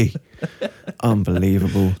karaoke.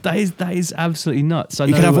 Unbelievable. That is absolutely nuts. You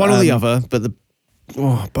can have one or the other, but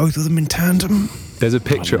both of them in tandem. There's a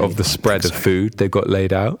picture of the spread of food they've got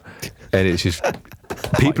laid out, and it's just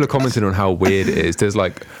people are commenting on how weird it is. There's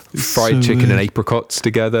like fried chicken and apricots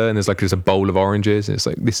together, and there's like just a bowl of oranges, and it's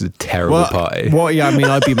like, this is a terrible party. Yeah,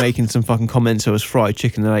 I'd be making some fucking comments. There was fried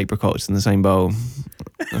chicken and apricots in the same bowl.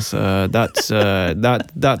 That's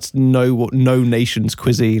no nation's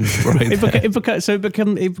cuisine. Right.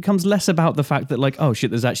 It becomes less about the fact that like, oh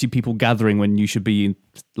shit, there's actually people gathering when you should be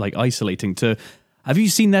like isolating. To have you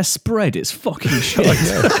seen their spread? It's fucking shit.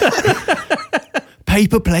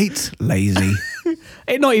 Paper plates, lazy.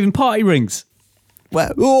 It's not even party rings.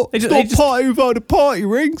 Well, it's not party without the party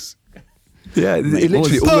rings. Yeah, it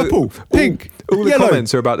literally purple, pink, all the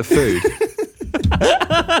comments are about the food.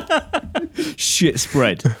 Shit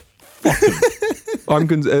spread.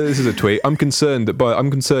 This is a tweet. I'm concerned by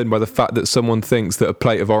the fact that someone thinks that a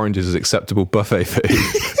plate of oranges is acceptable buffet food.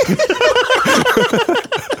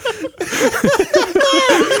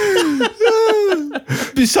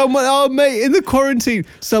 Someone, mate, in the quarantine,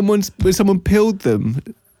 someone peeled them.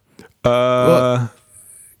 I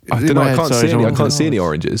don't know. I can't see any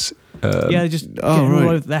oranges. Just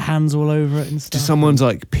getting their hands all over it and stuff. Just someone's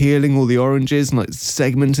like peeling all the oranges and like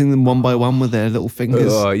segmenting them one by one with their little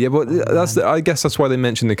fingers. Yeah, but I guess that's why they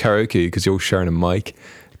mentioned the karaoke, because you're all sharing a mic.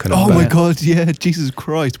 My God, yeah, Jesus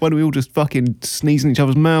Christ. Why don't we all just fucking sneeze in each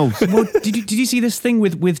other's mouths? Well, did you see this thing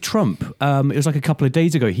with Trump? It was like a couple of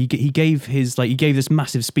days ago. He gave this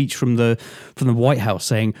massive speech from the White House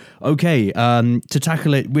saying, okay, to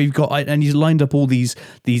tackle it, we've got, and he's lined up all these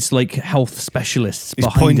like health specialists he's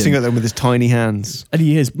behind pointing him. At them with his tiny hands. And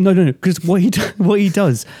he is. No, because what he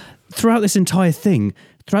does throughout this entire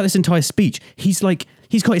speech, he's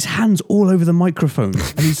got his hands all over the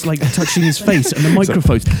microphones and he's like touching his face and the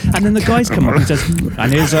microphones. And then the guys come up and says,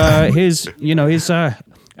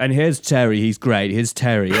 and here's Terry, he's great, here's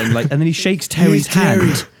Terry. And then he shakes Terry's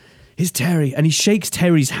hand. Here's Terry. And he shakes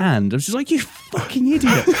Terry's hand. I was just like, you fucking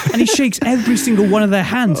idiot. And he shakes every single one of their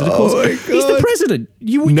hands. And of course, he's the president.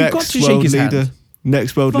 You've got to shake his hand.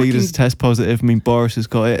 Next world leaders test positive. I mean, Boris has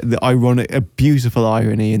got it. A beautiful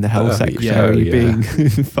irony in the health secretary being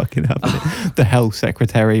fucking having it. The health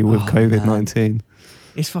secretary with COVID-19.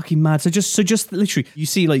 It's fucking mad. So just literally, you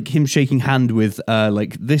see like him shaking hand with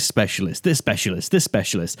like this specialist,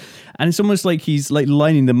 and it's almost like he's like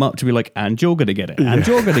lining them up to be like, and you're gonna get it, and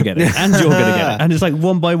you're gonna get it, and you're gonna get it, and it's like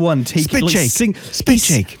one by one taking spit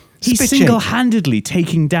shake. He's single-handedly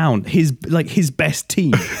taking down his best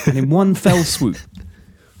team, and in one fell swoop,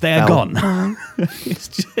 they are gone.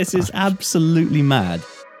 It's absolutely mad.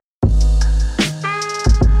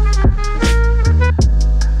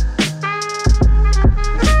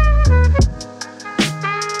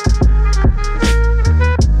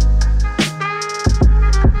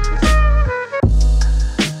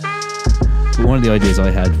 One of the ideas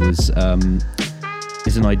I had was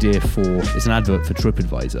it's an advert for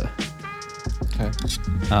TripAdvisor. Okay.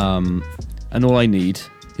 And all I need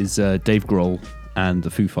is Dave Grohl and the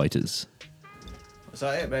Foo Fighters. Is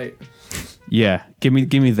that it, mate? Yeah, give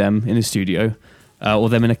me them in a studio, or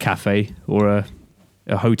them in a cafe or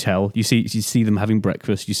a hotel. You see them having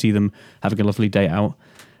breakfast. You see them having a lovely day out,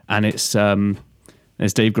 and it's Dave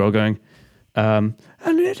Grohl going. And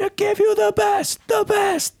it'll give you the best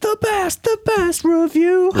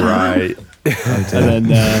review. Right. And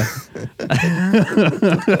then,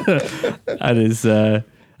 and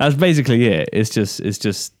that's basically it. It's just like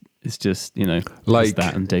it's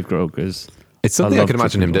that, and Dave Grohl goes. It's something I can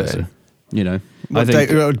imagine him doing. I think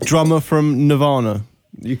a drummer from Nirvana.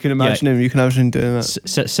 You can imagine him. You can imagine him doing that.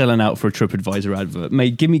 Selling out for a TripAdvisor advert.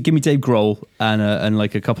 Mate, give me Dave Grohl and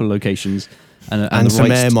like a couple of locations. And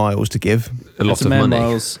some air miles to give. A lot of money.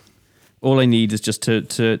 Miles. All I need is just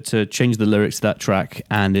to change the lyrics to that track,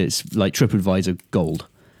 and it's like TripAdvisor gold.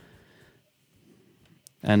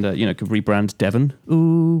 And could rebrand Devon.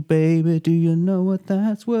 Ooh, baby, do you know what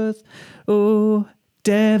that's worth? Oh,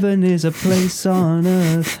 Devon is a place on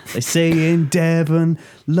earth. They say in Devon,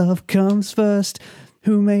 love comes first.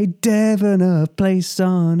 Who made Devon a place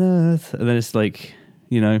on earth? And then it's like,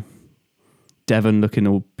 Devon looking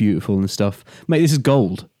all beautiful and stuff. Mate, this is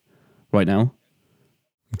gold right now.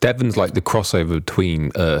 Devon's like the crossover between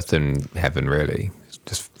Earth and heaven, really. It's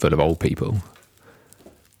just full of old people.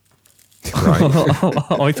 Right.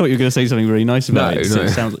 I thought you were going to say something really nice about it. No. It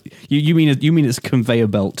sounds like, you mean it's a conveyor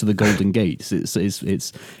belt to the Golden Gates. It's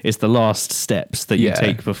the last steps that you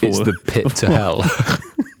take before. It's the pit to hell.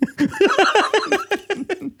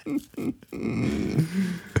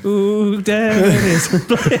 Ooh, Devon is a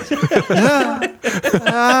place.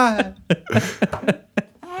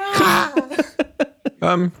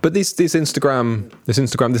 But this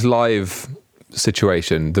live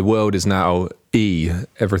situation, the world is now E.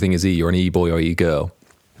 Everything is E. You're an E-boy or E-girl,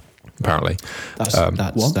 apparently. That's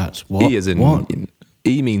what? E as in what?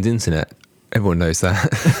 E means internet. Everyone knows that.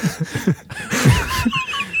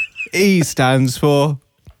 E stands for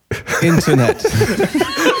internet.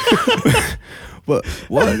 What?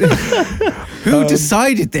 Who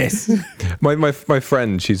decided this? My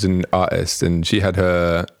friend, she's an artist, and she had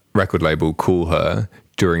her record label call her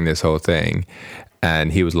during this whole thing,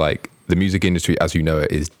 and he was like, the music industry as you know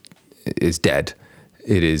it is dead.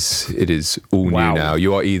 It is all new now.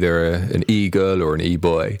 You are either an e-girl or an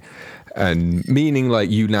e-boy, and meaning like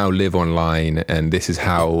you now live online, and this is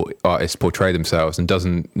how artists portray themselves, and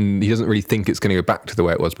he doesn't really think it's going to go back to the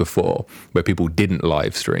way it was before, where people didn't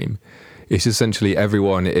live stream. It's essentially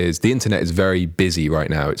the internet is very busy right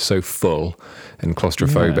now. It's so full and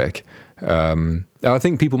claustrophobic. I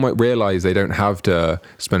think people might realize they don't have to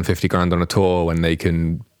spend 50 grand on a tour when they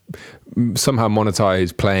can somehow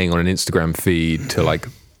monetize playing on an Instagram feed to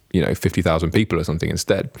 50,000 people or something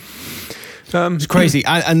instead. It's crazy,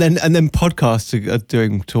 and then podcasts are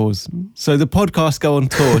doing tours. So the podcasts go on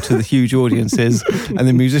tour to the huge audiences, and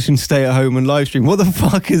the musicians stay at home and live stream. What the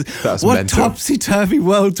fuck is? That's what mental. Topsy-turvy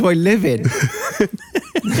world do I live in?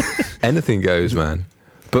 Anything goes, man.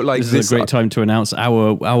 But this is a great time to announce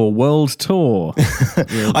our world tour.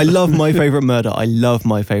 I love My Favorite Murder. I listen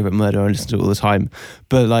to it all the time,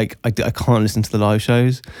 but I can't listen to the live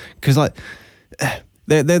shows because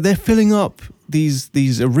they're filling up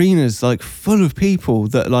these arenas full of people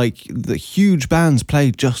that the huge bands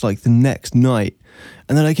play just the next night,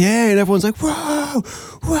 and they're like, hey, and everyone's like, wow,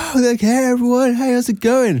 they're like, hey everyone, hey, how's it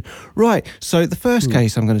going? Right, so the first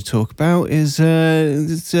case I'm going to talk about is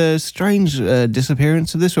this strange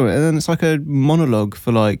disappearance of this one, and then it's like a monologue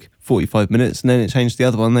for 45 minutes, and then it changed to the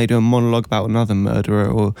other one, they do a monologue about another murderer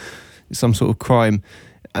or some sort of crime,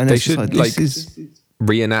 and they it's should just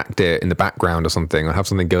reenact it in the background or something, or have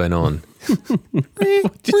something going on. I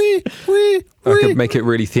could make it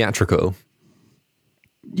really theatrical.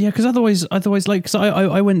 Yeah, because otherwise, like, cause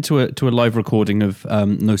I went to a live recording of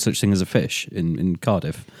No Such Thing as a Fish in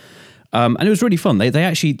Cardiff, and it was really fun. They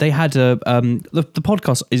had the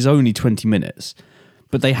podcast is only 20 minutes,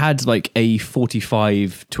 but they had like a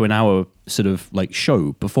 45 to an hour sort of like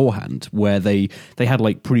show beforehand where they had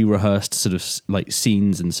like pre-rehearsed sort of like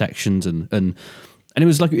scenes and sections and it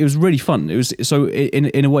was really fun. It was so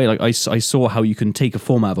in a way like I saw how you can take a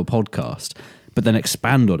format of a podcast but then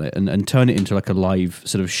expand on it and turn it into like a live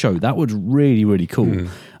sort of show. That was really, really cool.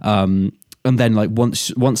 And then like once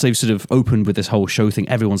they've sort of opened with this whole show thing,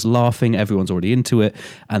 everyone's laughing, everyone's already into it,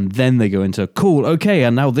 and then they go into cool, okay,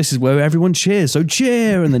 and now this is where everyone cheers, so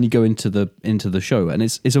cheer, and then you go into the show, and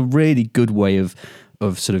it's a really good way of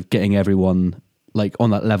sort of getting everyone like on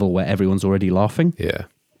that level where everyone's already laughing. Yeah,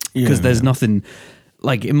 because there's nothing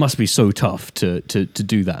like, it must be so tough to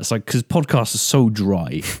do that. It's like, because podcasts are so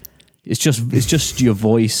dry. It's just your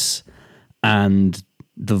voice and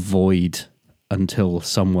the void until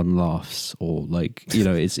someone laughs, or like, you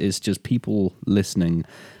know, it's just people listening.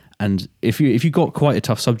 And if you got quite a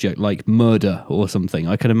tough subject like murder or something,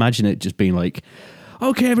 I can imagine it just being like,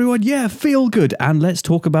 okay, everyone, yeah, feel good, and let's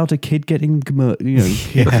talk about a kid getting murdered. You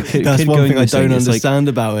know, that's one thing I don't understand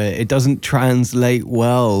about it. It doesn't translate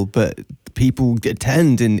well, but people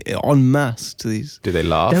attend en masse to these. Do they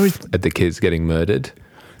laugh at the kids getting murdered?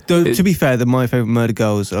 To be fair, my favourite murder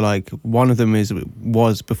girls are like, one of them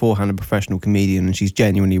was beforehand a professional comedian and she's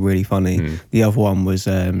genuinely really funny. The other one was,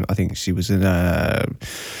 I think she was in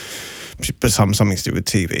something to do with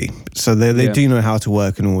TV. So they do know how to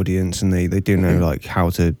work an audience, and they do know like how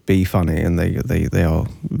to be funny, and they are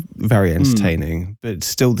very entertaining. But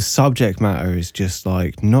still, the subject matter is just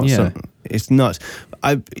like not so. It's nuts.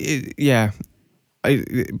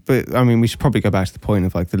 But I mean, we should probably go back to the point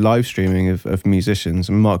of like the live streaming of musicians.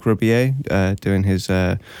 And Marc Rebillet doing his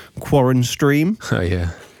quarantine stream. Oh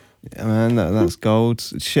yeah, man, that's gold.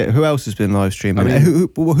 Shit, who else has been live streaming? I mean,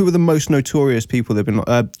 who are the most notorious people that've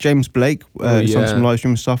been? James Blake has done some live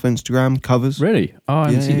stream stuff on Instagram, covers. Really? Oh, I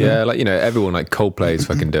haven't seen that. Yeah, like, you know, everyone, like Coldplay's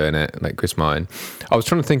fucking doing it, like Chris Martin. I was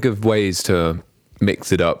trying to think of ways to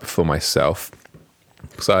mix it up for myself.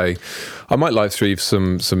 So I might live stream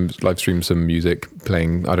some music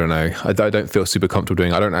playing. I don't know. I don't feel super comfortable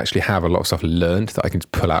doing. I don't actually have a lot of stuff learned that I can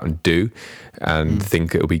just pull out and do, and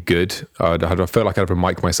think it'll be good. I feel like I'd have to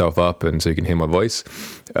mic myself up and so you can hear my voice.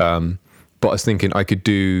 But I was thinking I could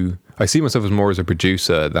do. I see myself as more as a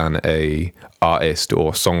producer than a artist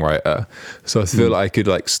or songwriter. So I feel like I could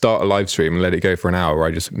like start a live stream and let it go for an hour where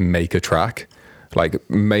I just make a track, like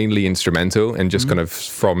mainly instrumental, and just kind of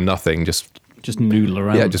from nothing, just noodle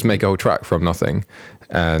around. Yeah, just make a whole track from nothing.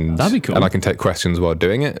 And that'd be cool. And I can take questions while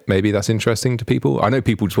doing it. Maybe that's interesting to people. I know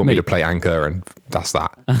people just want me to play Anchor, and that's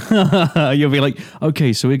that. You'll be like,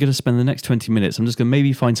 okay, so we're going to spend the next 20 minutes. I'm just going to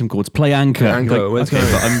maybe find some chords. Play Anchor. Anchor, like,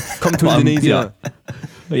 okay, but I'm come to Indonesia.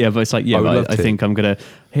 But it's like, I think I'm going to,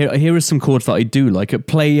 here are some chords that I do like.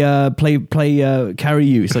 Play, Carry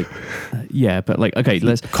You. It's like, yeah, but like, okay,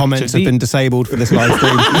 let's. Comments have been disabled for this live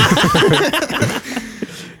stream.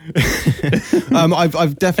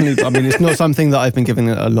 I've definitely, I mean, it's not something that I've been giving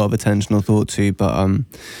a lot of attention or thought to, but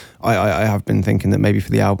I have been thinking that maybe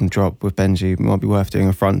for the album drop with Benji, it might be worth doing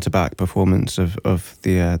a front to back performance of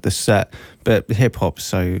the set. But hip hop,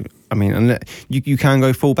 so I mean, you can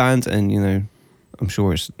go full band, and you know, I'm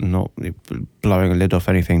sure it's not blowing a lid off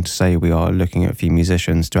anything to say we are looking at a few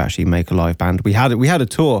musicians to actually make a live band. We had a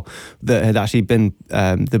tour that had actually been,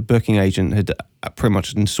 the booking agent had pretty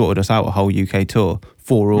much sorted us out a whole UK tour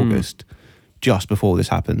for August, just before this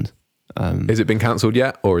happened. Has it been cancelled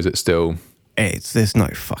yet, or is it still? There's no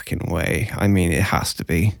fucking way. I mean, it has to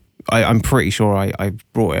be. I'm pretty sure I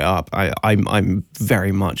brought it up. I'm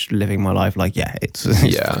very much living my life like, it's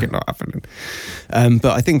fucking not happening.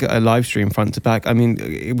 But I think a live stream front to back, I mean,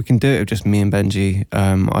 we can do it with just me and Benji.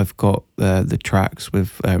 I've got the tracks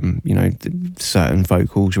with, certain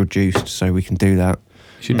vocals reduced, so we can do that.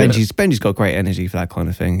 Benji's got great energy for that kind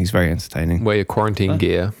of thing. He's very entertaining. Wear your quarantine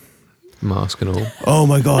gear, mask and all. Oh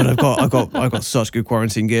my God, I've got such good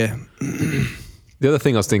quarantine gear. The other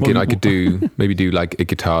thing I was thinking I could do like a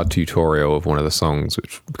guitar tutorial of one of the songs,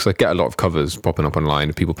 because I get a lot of covers popping up online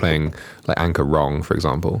of people playing like Anchor wrong, for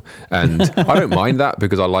example. And I don't mind that,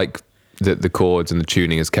 because I like that the chords and the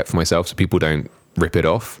tuning is kept for myself, so people don't rip it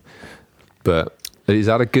off. But is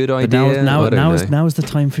that a good idea? Now is the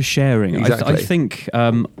time for sharing. Exactly. I think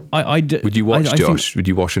would you watch, Josh? Would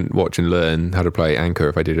you watch and learn how to play Anchor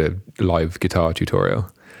if I did a live guitar tutorial?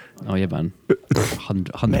 Oh yeah, man.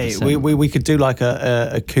 100%. Mate, we could do like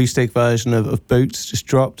a acoustic version of Boots just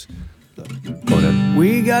dropped. Go on then.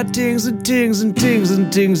 We got tings and tings and tings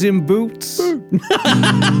and tings in boots.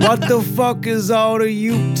 What the fuck is all the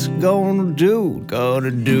youth gonna do?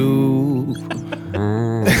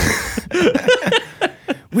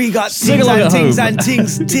 We got tings and tings and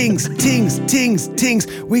tings, tings, tings, tings, tings.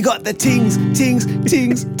 We got the tings, tings,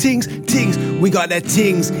 tings, tings, tings. We got the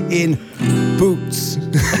tings in boots.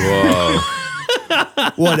 Whoa.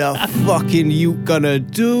 What a fucking you gonna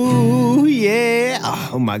do? Yeah.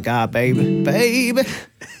 Oh my God, baby.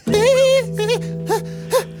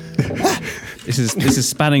 This is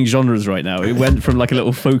spanning genres right now. It went from like a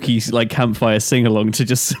little folky like campfire sing along to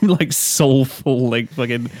just some like soulful like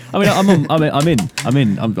fucking. I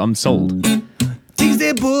mean, I'm sold. Tings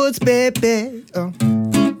and boots, baby.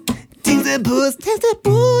 Tings and boots, tings and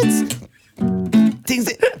boots.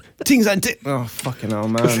 Tings and tings. Oh fucking hell,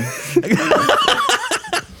 man.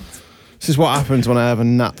 This is what happens when I have a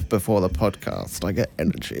nap before the podcast. I get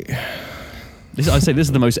energy. I'd say this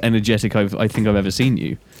is the most energetic I think I've ever seen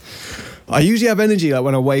you. I usually have energy like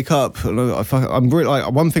when I wake up. I'm really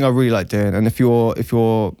like one thing I really like doing, and if you're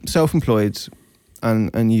self-employed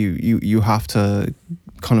and you have to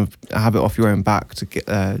kind of have it off your own back to get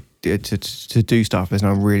to do stuff, there's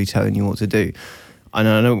no really telling you what to do. And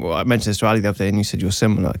I know I mentioned this to Ali the other day, and you said you're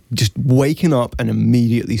similar. Just waking up and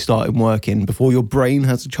immediately starting working before your brain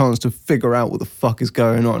has a chance to figure out what the fuck is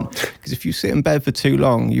going on. Because if you sit in bed for too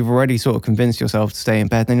long, you've already sort of convinced yourself to stay in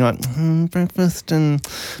bed. Then you're like, breakfast, and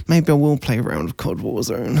maybe I will play a round of COD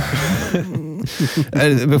Warzone.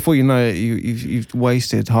 And before you know it, you've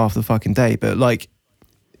wasted half the fucking day. But like,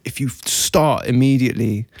 if you start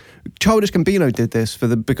immediately. Childish Gambino did this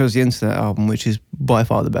because the Internet album, which is by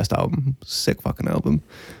far the best album, sick fucking album.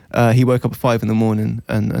 He woke up at 5 a.m.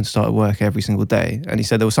 and started work every single day. And he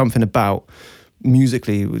said there was something about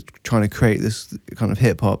musically was trying to create this kind of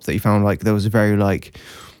hip hop that he found like there was a very like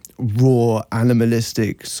raw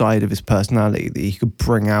animalistic side of his personality that he could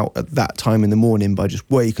bring out at that time in the morning by just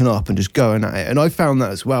waking up and just going at it. And I found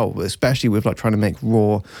that as well, especially with like trying to make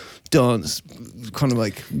raw dance kind of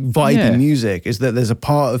like vibey music, is that there's a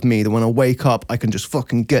part of me that when I wake up I can just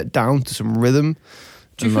fucking get down to some rhythm.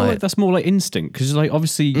 Do you feel like that's more like instinct? Because like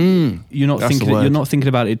obviously you're not thinking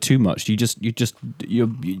about it too much. You're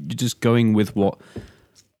just going with what,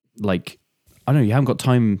 like, I don't know. You haven't got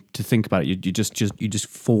time to think about it. You just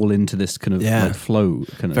fall into this kind of like flow,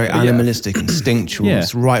 kind of very animalistic, instinctual. Yeah.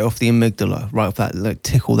 It's right off the amygdala, right off that like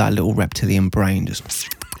tickle that little reptilian brain. Just.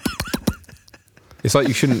 It's like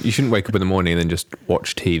you shouldn't wake up in the morning and then just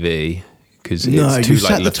watch TV because it's too you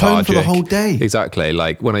set lethargic. the tone for the whole day. Exactly.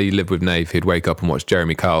 Like when I lived with Nave, he'd wake up and watch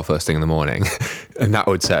Jeremy Kyle first thing in the morning, and that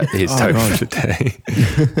would set his tone for the day.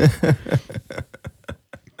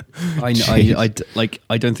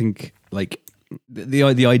 I don't think like the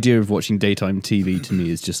idea of watching daytime TV to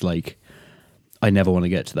me is just like I never want to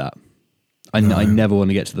get to that. I never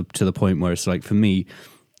want to get to the point where it's like for me,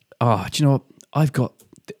 do you know what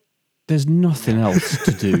there's nothing else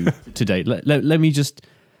to do today.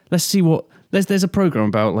 Let's see what there's a program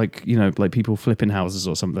about like like people flipping houses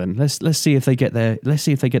or something. Let's see if they get there. Let's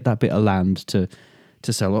see if they get that bit of land to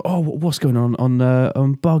sell. Oh, what's going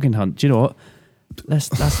on Bargain Hunt? Do you know what?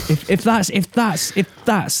 If that's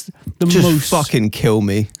the just most fucking kill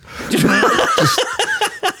me.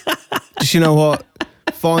 just you know what?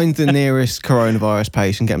 Find the nearest coronavirus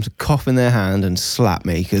patient, get them to cough in their hand and slap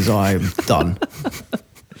me because I'm done.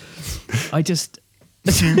 I just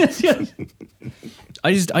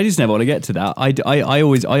never want to get to that. I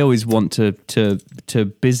always want to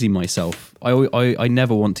busy myself. I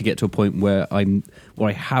never want to get to a point where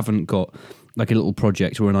I haven't got like a little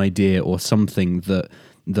project or an idea or something that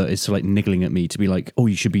is like niggling at me to be like, oh,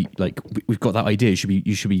 you should be like, we've got that idea.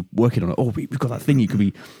 You should be working on it. Oh, we've got that thing. You could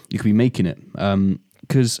be making it.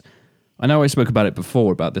 Because I know I spoke about it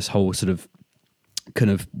before about this whole sort of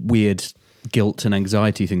kind of weird guilt and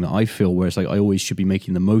anxiety thing that I feel, where it's like I always should be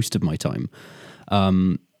making the most of my time.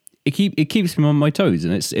 It keeps me on my toes,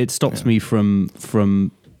 and it stops me from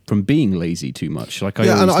being lazy too much. Like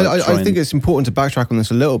I think it's important to backtrack on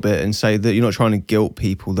this a little bit and say that you're not trying to guilt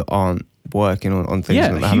people that aren't working on things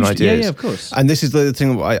and having ideas. Yeah, of course. And this is the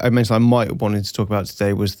thing I mentioned I might have wanted to talk about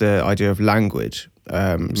today was the idea of language.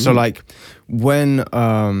 So like when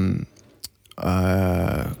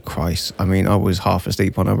Christ, I mean, I was half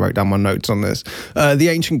asleep when I wrote down my notes on this. The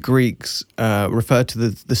ancient Greeks referred to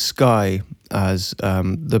the sky as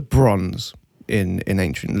the bronze in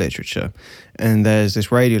ancient literature. And there's this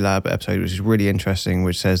Radiolab episode, which is really interesting,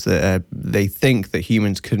 which says that they think that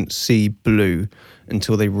humans couldn't see blue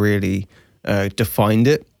until they really defined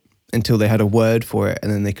it. until they had a word for it,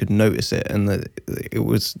 and then they could notice it, and that it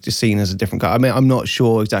was just seen as a different color. I mean, I'm not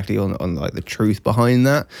sure exactly on like the truth behind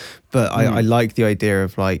that, but I like the idea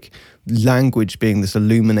of like language being this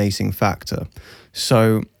illuminating factor.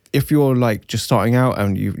 So if you're like just starting out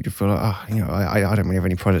and you feel like, I don't really have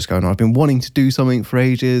any projects going on, I've been wanting to do something for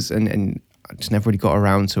ages, and I just never really got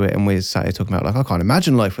around to it, and we're sat here talking about like, I can't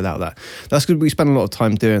imagine life without that. That's because we spend a lot of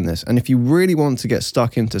time doing this. And if you really want to get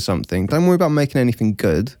stuck into something, don't worry about making anything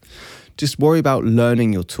good, just worry about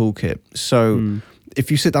learning your toolkit. So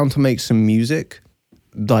if you sit down to make some music,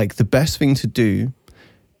 like the best thing to do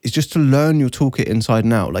is just to learn your toolkit inside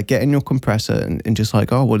and out. Like get in your compressor and just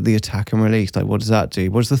like, oh, what did the attack and release? Like, what does that do?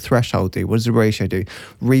 What does the threshold do? What does the ratio do?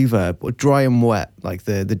 Reverb, or dry and wet, like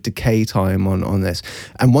the decay time on this.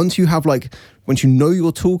 And once you know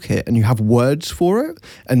your toolkit and you have words for it,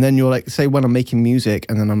 and then you're like, say when I'm making music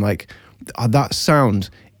and then I'm like, that sound,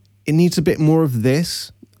 it needs a bit more of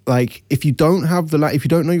this. Like if you don't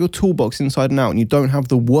know your toolbox inside and out, and you don't have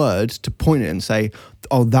the words to point it and say,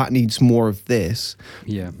 oh, that needs more of this.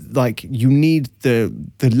 Yeah. Like you need the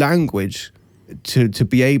language to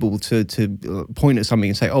be able to point at something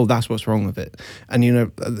and say, oh, that's what's wrong with it. And you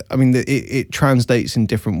know, I mean, it translates in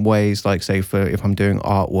different ways. Like say if I'm doing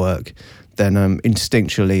artwork, then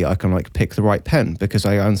instinctually I can like pick the right pen because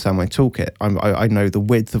I understand my toolkit. I know the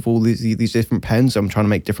width of all these different pens. I'm trying to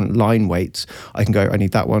make different line weights. I can go, I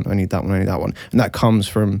need that one, I need that one, I need that one. And that comes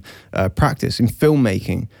from practice. In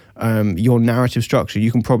filmmaking, your narrative structure,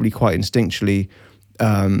 you can probably quite instinctually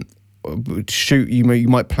shoot. You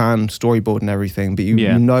might plan storyboard and everything, but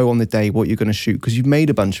you know on the day what you're going to shoot because you've made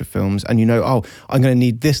a bunch of films, and you know, oh, I'm going to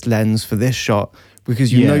need this lens for this shot,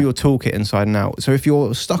 because you know your toolkit inside and out. So if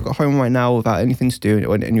you're stuck at home right now without anything to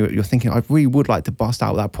do, and you're thinking, I really would like to bust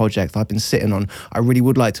out that project that I've been sitting on, I really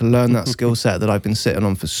would like to learn that skill set that I've been sitting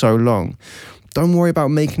on for so long, don't worry about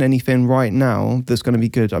making anything right now that's going to be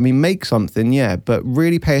good. I mean, make something, but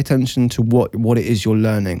really pay attention to what it is you're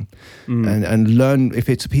learning. And learn. If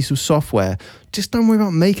it's a piece of software, just don't worry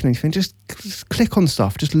about making anything. Just click on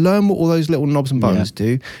stuff. Just learn what all those little knobs and buttons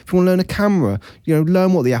do. If you want to learn a camera,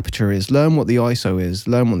 learn what the aperture is, learn what the ISO is,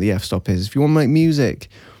 learn what the f-stop is. If you want to make music,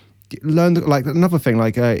 learn like another thing,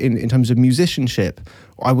 like in terms of musicianship,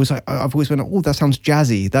 I've always been, oh, that sounds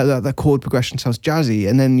jazzy. That chord progression sounds jazzy.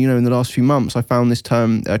 And then in the last few months, I found this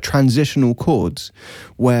term transitional chords,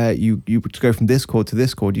 where you go from this chord to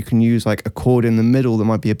this chord. You can use like a chord in the middle that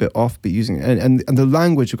might be a bit off, but using and the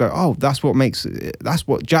language will go, oh, that's what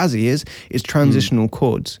jazzy is. It's transitional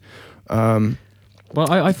chords. Well,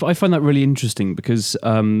 I find that really interesting because,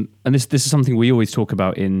 and this is something we always talk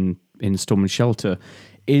about in Storm and Shelter,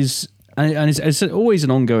 is, and it's always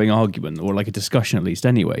an ongoing argument, or like a discussion at least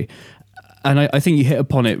anyway. And I think you hit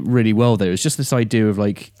upon it really well there. It's just this idea of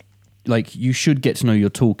like you should get to know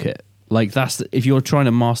your toolkit. Like if you're trying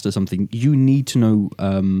to master something, you need to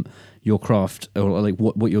know your craft, or like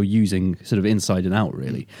what you're using sort of inside and out,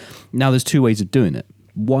 really. Now there's two ways of doing it.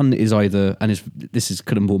 One is either, and this is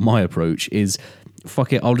kind of more my approach, is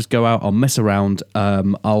fuck it, I'll just go out, I'll mess around,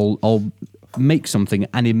 I'll make something,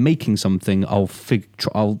 and in making something I'll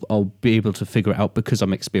be able to figure it out because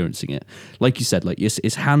I'm experiencing it. Like you said, like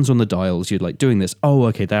it's hands on the dials. You're like doing this, oh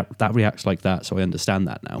okay, that reacts like that, so I understand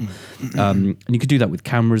that now. And you could do that with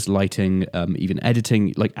cameras, lighting, even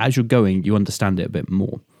editing. Like as you're going, you understand it a bit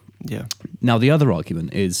more. Now the other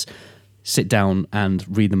argument is sit down and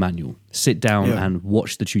read the manual. Sit down and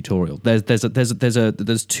watch the tutorial.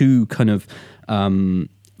 There's two kind of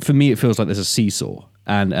for me it feels like there's a seesaw.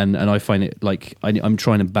 And I find it like I'm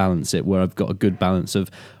trying to balance it where I've got a good balance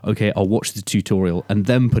of, okay, I'll watch the tutorial and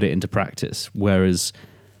then put it into practice. Whereas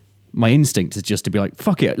my instinct is just to be like,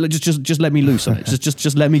 fuck it, just let me loose on it.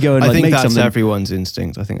 Just let me go and make something. I think that's everyone's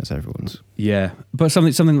instinct. I think that's everyone's. Yeah, but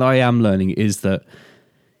something that I am learning is that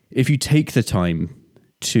if you take the time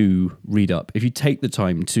to read up, if you take the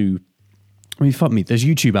time to, I mean, fuck me, there's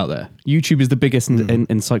YouTube out there. YouTube is the biggest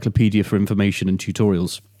encyclopedia for information and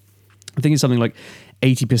tutorials. I think it's something like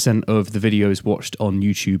 80% of the videos watched on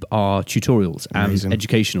YouTube are tutorials and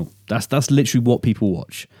educational. That's literally what people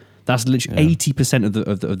watch. That's literally 80%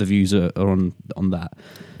 of the views are on that.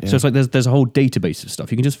 Yeah. So it's like there's a whole database of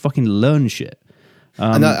stuff. You can just fucking learn shit.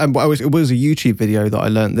 It was a YouTube video that I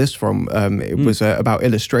learned this from. It was about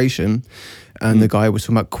illustration, and the guy was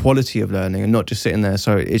talking about quality of learning and not just sitting there.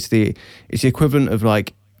 So it's the equivalent of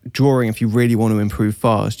like drawing. If you really want to improve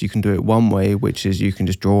fast, you can do it one way, which is you can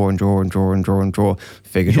just draw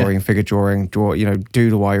figure drawing,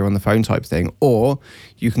 doodle while you're on the phone type thing. Or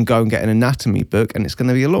you can go and get an anatomy book, and it's going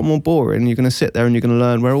to be a lot more boring. You're going to sit there and you're going to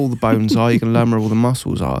learn where all the bones are. You're going to learn where all the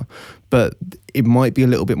muscles are, but it might be a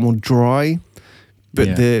little bit more dry. but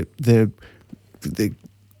Yeah. the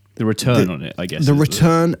return on it, I guess. the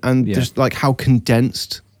return and just like how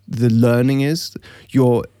condensed the learning is.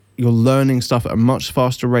 You're learning stuff at a much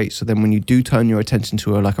faster rate. So then when you do turn your attention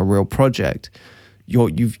to a real project,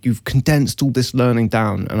 you've condensed all this learning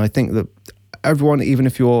down. And I think that everyone, even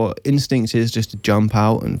if your instinct is just to jump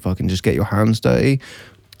out and fucking just get your hands dirty,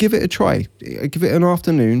 give it a try. Give it an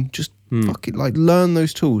afternoon. Just fucking learn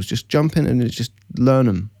those tools. Just jump in and just learn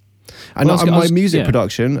them. And my music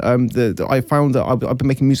production, I found that I've been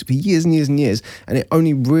making music for years and years and years, and it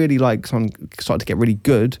only really started to get really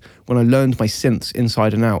good when I learned my synths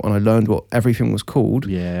inside and out, and I learned what everything was called.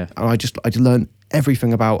 Yeah. And I just learned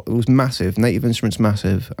everything about it. Was massive. Native Instruments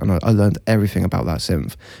massive, and I learned everything about that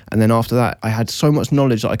synth. And then after that, I had so much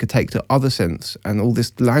knowledge that I could take to other synths and all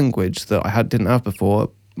this language that I didn't have before.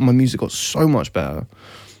 My music got so much better.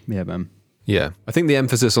 Yeah, man. Yeah, I think the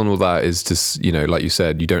emphasis on all that is just, like you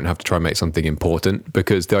said, you don't have to try and make something important,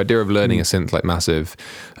 because the idea of learning a synth like Massive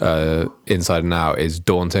inside and out is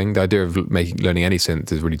daunting. The idea of learning any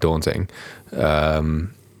synth is really daunting.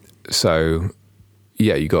 So,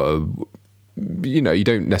 yeah, you got to, you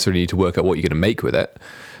don't necessarily need to work out what you're going to make with it.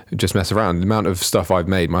 Just mess around. The amount of stuff I've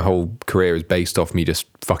made, my whole career is based off me just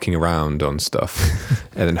fucking around on stuff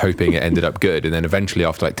and then hoping it ended up good. And then eventually,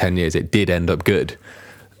 after 10 years, it did end up good.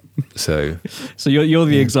 So you're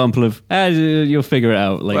the example of you'll figure it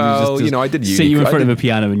out. I did see you in front of a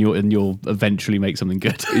piano and you'll eventually make something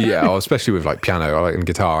good. Yeah, especially with piano and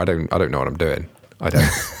guitar. I don't know what I'm doing. I don't.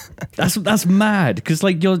 That's mad, because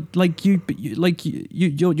you're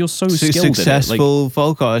so skilled. Successful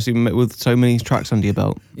folk artist with so many tracks under your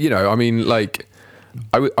belt.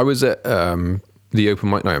 I was at the open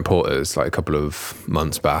mic night in Porter's a couple of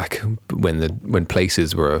months back when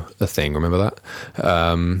places were a thing. Remember that?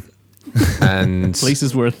 And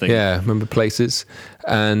places were a thing. Yeah, remember places?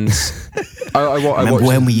 And I remember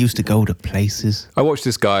when we used to go to places. I watched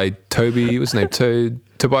this guy, Toby. What's his name?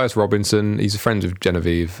 Tobias Robinson. He's a friend of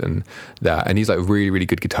Genevieve and he's a really, really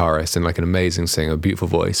good guitarist and an amazing singer, beautiful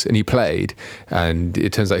voice. And he played, and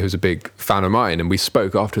it turns out he was a big fan of mine. And we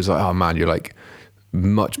spoke afterwards, oh man, you're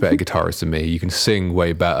much better guitarist than me. You can sing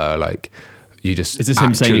way better. You just is this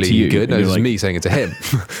him saying it to you? Good. No, this is me saying it to him.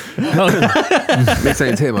 Me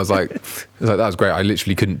saying it to him. I was like, that was great. I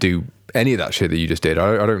literally couldn't do any of that shit that you just did.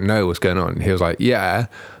 I don't know what's going on. He was like, yeah,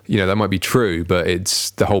 that might be true, but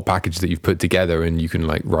it's the whole package that you've put together, and you can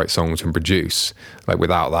write songs and produce.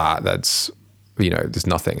 Without that, that's there's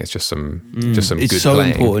nothing. It's just some it's good so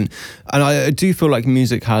playing. Important. And I do feel like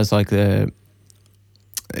music has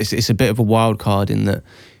it's a bit of a wild card in that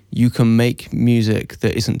you can make music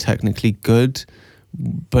that isn't technically good,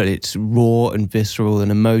 but it's raw and visceral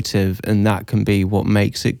and emotive, and that can be what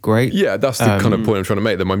makes it great. Yeah, that's the kind of point I'm trying to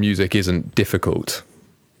make, that my music isn't difficult,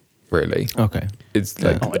 really. Okay. It's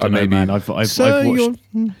I maybe know, man. I've watched.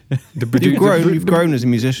 You've grown as a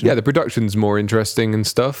musician. Yeah, the production's more interesting and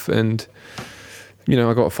stuff, and I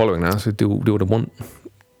got a following now, so do what I want.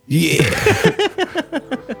 Yeah.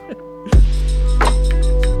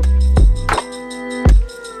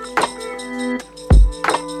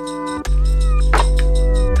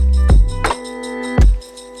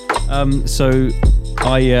 So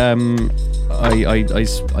I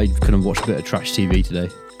kind of watched a bit of trash TV today.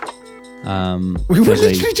 We were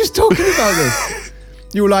literally just talking about this.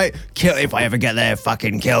 You were like, "Kill if I ever get there,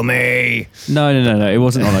 fucking kill me." No. It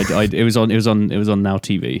wasn't on. It was on Now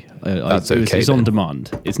TV. That's okay. It's on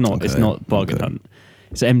demand. It's not. It's not Bargain Hunt.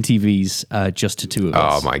 It's MTV's Just the Two of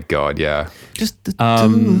Us. Oh my god, yeah. Just the two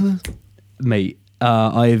of us. Mate.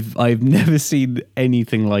 I've never seen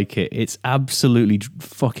anything like it. It's absolutely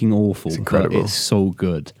fucking awful. It's incredible. But it's so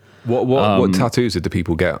good. What tattoos did the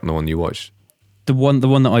people get on the one you watched? The one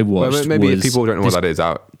that I watched. Well, maybe if people don't know what that is,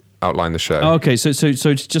 outline the show. Oh, okay, so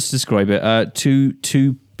just describe it. Two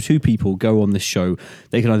people go on this show.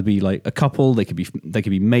 They can either be a couple. They could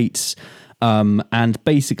be mates, and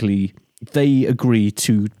basically they agree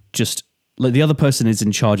to just. The other person is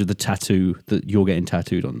in charge of the tattoo that you're getting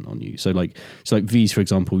tattooed on you. So Veez, for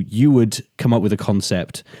example, you would come up with a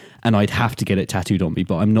concept and I'd have to get it tattooed on me,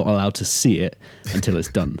 but I'm not allowed to see it until it's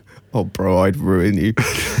done. Oh, bro, I'd ruin you.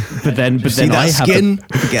 But then forget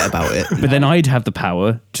about it. But then I'd have the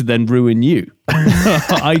power to then ruin you,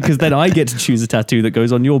 because then I get to choose a tattoo that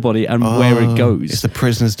goes on your body and where it goes. It's the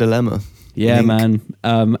prisoner's dilemma. Yeah, man.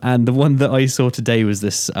 And the one that I saw today was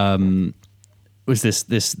this.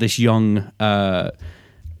 This young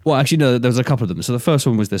well, actually no, there was a couple of them. So the first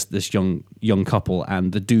one was this young couple,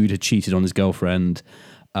 and the dude had cheated on his girlfriend.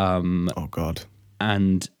 Oh god.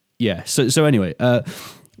 And yeah, so anyway,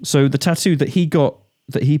 so the tattoo that he put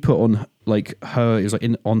on her, it was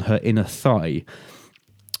on her inner thigh,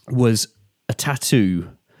 was a tattoo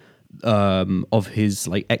of his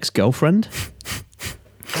like ex-girlfriend.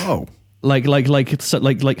 Oh. Like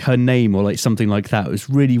her name or like something like that. It was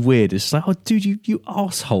really weird. It's like, oh, dude, you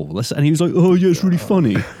asshole. And he was like, oh yeah, it's really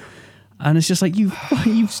funny. And it's just like, you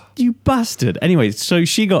bastard. Anyway, so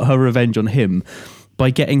she got her revenge on him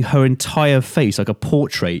by getting her entire face, like a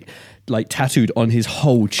portrait, like tattooed on his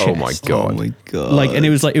whole chest. Oh my god! Oh my god! Like, and it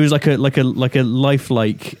was like a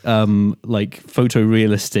lifelike, like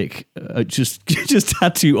photorealistic, just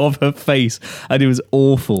tattoo of her face, and it was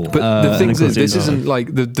awful. But the thing is, this isn't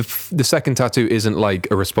like the second tattoo isn't like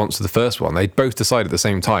a response to the first one. They both decided at the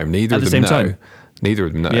same time. Neither of them know. Neither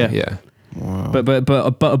of them know. Yeah. Wow.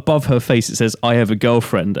 But above her face it says "I have a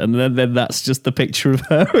girlfriend," and then that's just the picture of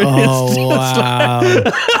her. Oh wow!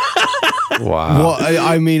 Wow. What,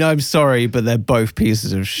 I mean, I'm sorry, but they're both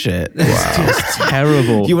pieces of shit. Wow. It's just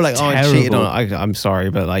terrible. You were like, oh, I cheated on it. I'm sorry,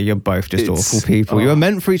 but like, you're both just awful people. You were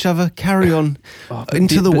meant for each other. Carry on.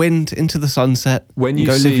 Into the wind, into the sunset. When you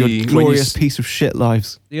go see, live your glorious piece of shit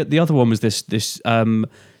lives. The other one was these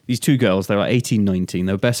two girls. They were 18, 19.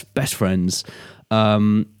 They were best friends.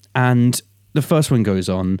 And the first one goes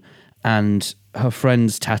on, and her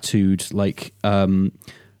friend's tattooed like a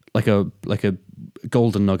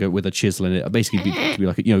golden nugget with a chisel in it. Basically, to be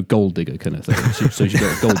like a gold digger kind of thing. So she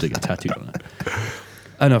got a gold digger tattooed on it.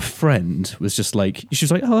 And her friend was just like, she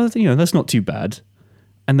was like, oh, that's not too bad.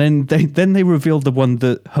 And then they revealed the one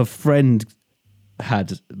that her friend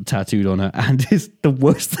had tattooed on her, and it's the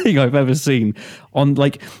worst thing I've ever seen. On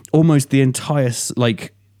like almost the entire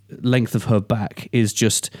like length of her back is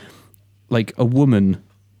just like a woman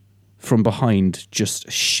from behind just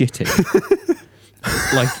shitting.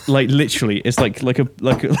 like literally, it's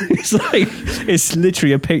it's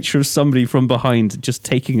literally a picture of somebody from behind just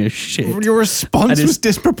taking a shit. Your response was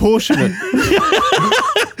disproportionate.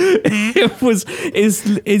 It's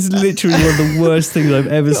literally one of the worst things I've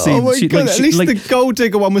ever seen. Oh my god! At least the gold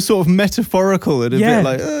digger one was sort of metaphorical and a bit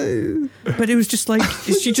like. But it was just like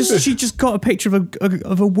she just got a picture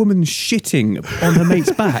of a woman shitting on her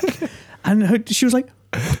mate's back, and she was like,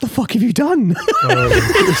 what the fuck have you done?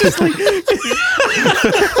 It's just like,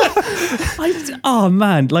 oh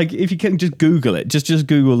man! Like if you can just Google it, just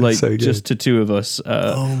Google like just tattoo of us.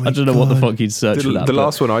 I don't know what the fuck you'd search for that. The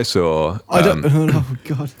last one I saw, I don't. Oh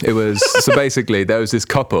god! It was so basically there was this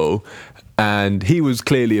couple, and he was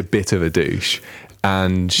clearly a bit of a douche.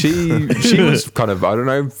 And she was kind of, I don't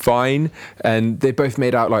know, fine. And they both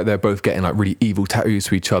made out like they're both getting like really evil tattoos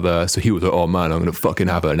to each other. So he was like, oh man, I'm going to fucking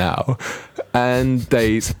have her now. And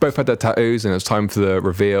they both had their tattoos, and it was time for the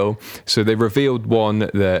reveal. So they revealed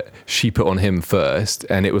one that she put on him first.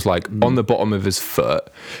 And it was like on the bottom of his foot,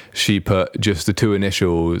 she put just the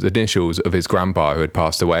initials of his grandpa who had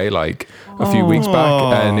passed away like a few weeks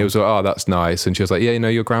back. And it was like, oh, that's nice. And she was like, yeah,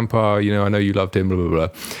 your grandpa, I know you loved him, blah, blah, blah.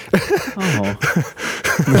 Oh.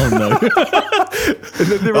 Oh no! And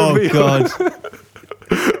then they reveal,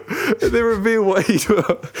 and they reveal what he put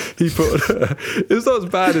on her. It's not as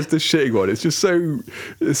bad as the shitting one. It's just so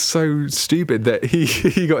stupid that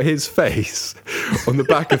he got his face on the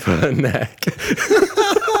back of her neck.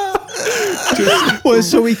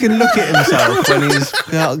 So he can look at himself when he's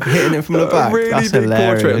hitting it from the back. A really That's big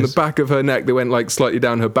hilarious. portrait on the back of her neck that went like slightly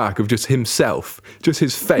down her back of just himself, just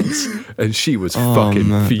his face, and she was fucking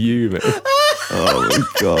fuming. Oh my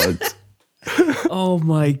god! Oh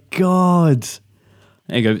my god!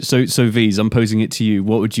 There you go. So Veez, I'm posing it to you.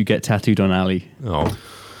 What would you get tattooed on Ali? Oh,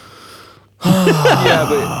 yeah,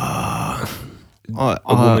 but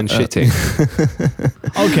a woman shitting.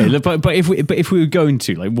 Okay, but if we were going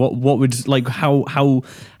to like, what would like how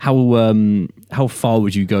far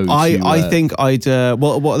would you go? I think I'd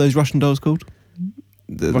what are those Russian dolls called?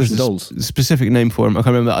 Russian dolls. Specific name for them. I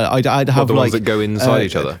can't remember. I'd have the like ones that go inside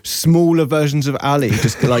each other. Smaller versions of Ali,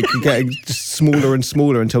 just like getting just smaller and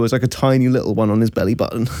smaller until there's like a tiny little one on his belly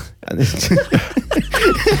button. And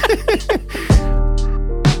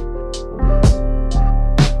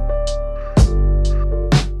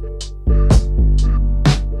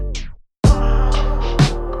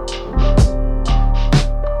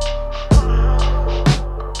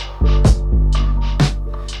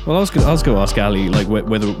well, I was going to ask Ali like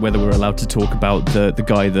whether we're allowed to talk about the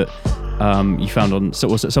guy that you found on.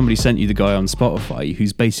 So somebody sent you the guy on Spotify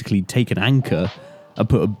who's basically taken Anchor and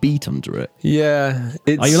put a beat under it. Yeah,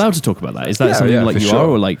 are you allowed to talk about that? Is that something like you are,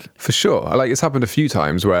 or like for sure? Like it's happened a few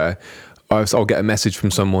times where I'll get a message from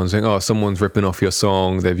someone saying, "Oh, someone's ripping off your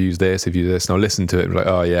song. They've used this, and I'll listen to it. And like,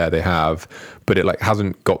 oh yeah, they have, but it like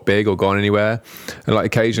hasn't got big or gone anywhere. And like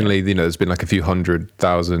occasionally, there's been like a few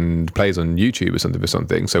 100,000 plays on YouTube or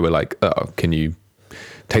something. So we're like, oh, can you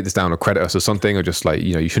take this down or credit us or something, or just like,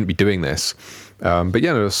 you shouldn't be doing this. But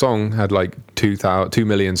yeah, the song had like 2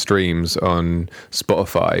 million streams on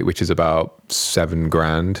Spotify, which is about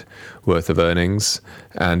 $7,000 worth of earnings.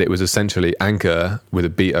 And it was essentially Anchor with a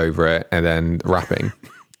beat over it and then rapping.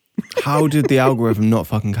 How did the algorithm not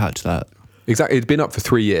fucking catch that? Exactly. It'd been up for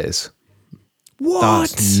 3 years. What?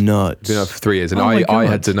 That's nuts. It's been up for 3 years. And I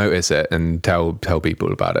had to notice it and tell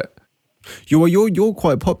people about it. You're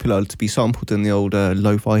quite popular to be sampled in the old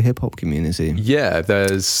lo-fi hip-hop community. Yeah,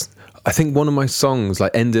 I think one of my songs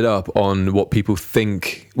like ended up on what people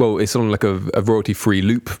think, well, it's on like a royalty-free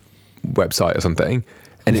loop website or something,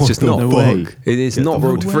 and it's just not. It is not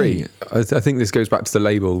royalty-free. I think this goes back to the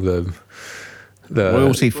label, the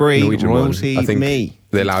royalty-free, royalty I think me.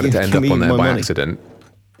 They allowed it to end up on there by accident,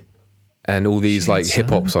 and all these like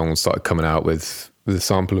hip-hop songs started coming out with a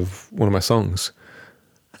sample of one of my songs.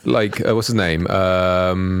 Like what's his name?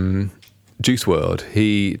 Juice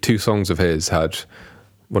WRLD. 2 songs of his had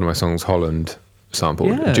one of my songs, Holland,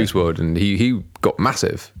 sampled. Yeah. Juice WRLD, and he got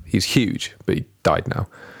massive. He's huge, but he died now.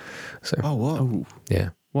 So. Oh what? Oh, yeah.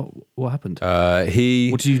 What happened?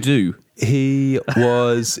 What did you do? He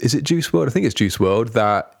was. Is it Juice WRLD? I think it's Juice WRLD.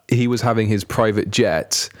 That he was having his private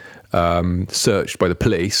jet searched by the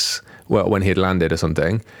police. Well, when he had landed or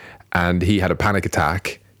something, and he had a panic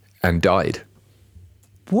attack and died.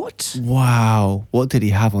 What? Wow. What did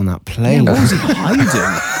he have on that plane? What was he hiding?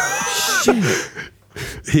 Shit.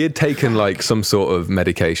 He had taken like some sort of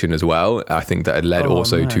medication as well. I think that had led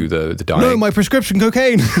to the dying. No, my prescription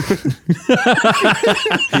cocaine.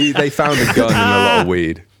 They found a gun and a lot of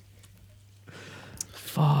weed.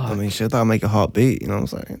 Fuck. I mean, should that make a heartbeat? You know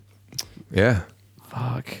what I'm saying? Yeah.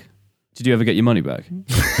 Fuck. Did you ever get your money back?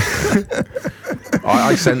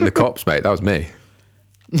 I sent the cops, mate. That was me.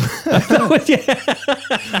 What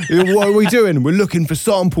are we doing? We're looking for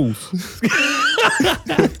samples.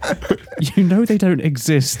 You know they don't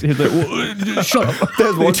exist. Shut up.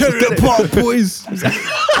 There's one. Tear it apart, boys. I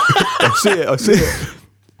see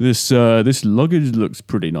it. This luggage looks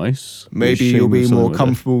pretty nice. Maybe you'll be more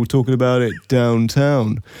comfortable talking about it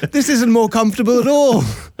downtown. This isn't more comfortable at all.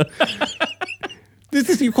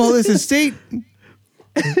 You call this a seat?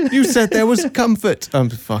 You said there was comfort. I'm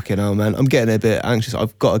fucking hell, man. I'm getting a bit anxious.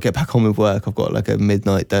 I've got to get back on with work. I've got like a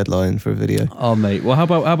midnight deadline for a video. Oh, mate. Well, how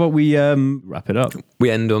about we wrap it up?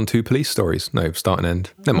 We end on 2 police stories. No, start and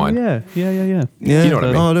end. Never mind. Yeah. Yeah. You know what I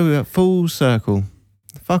mean? Oh, look at that. Full circle.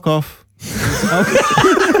 Fuck off.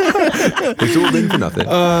 It's all been for nothing.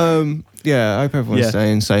 Yeah, I hope everyone's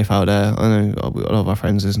staying safe out there. I know a lot of our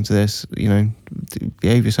friends listen to this. You know,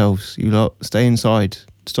 behave yourselves. You lot, stay inside.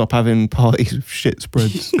 Stop having parties with shit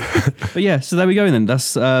spreads. But yeah, so there we go then.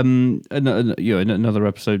 That's another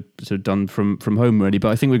episode sort of done from home really. But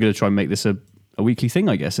I think we're going to try and make this a weekly thing,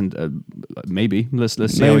 I guess, and maybe let's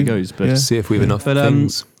see how it goes. But see if we have enough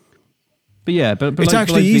things. But yeah, but it's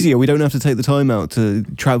actually easier. We don't have to take the time out to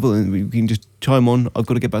travel, and we can just chime on. I've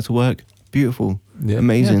got to get back to work. Beautiful,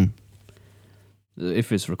 amazing. Yeah.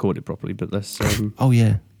 If it's recorded properly, but let's. Oh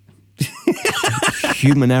yeah.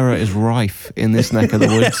 Human error is rife in this neck of the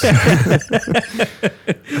woods.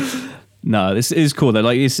 No, this is cool though.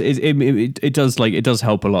 Like it does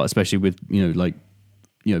help a lot, especially with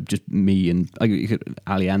just me and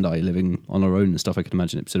Ali and I living on our own and stuff. I can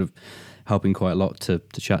imagine it sort of helping quite a lot to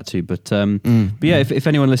chat to. But yeah, if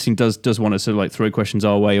anyone listening does want to sort of like throw questions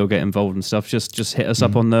our way or get involved and stuff, just hit us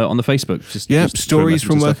up on the Facebook. Just stories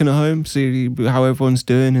from working at home. See how everyone's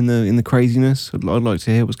doing in the craziness. I'd like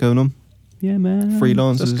to hear what's going on. Yeah, man.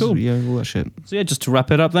 Freelancers, that's cool. Yeah, all that shit. So yeah, just to wrap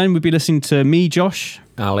it up then, we'd be listening to me, Josh,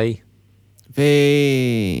 Ali,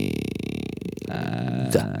 Veez.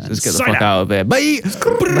 Let's get the fuck out of here. Bye.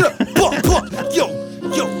 Yo,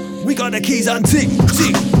 we got the keys on ting.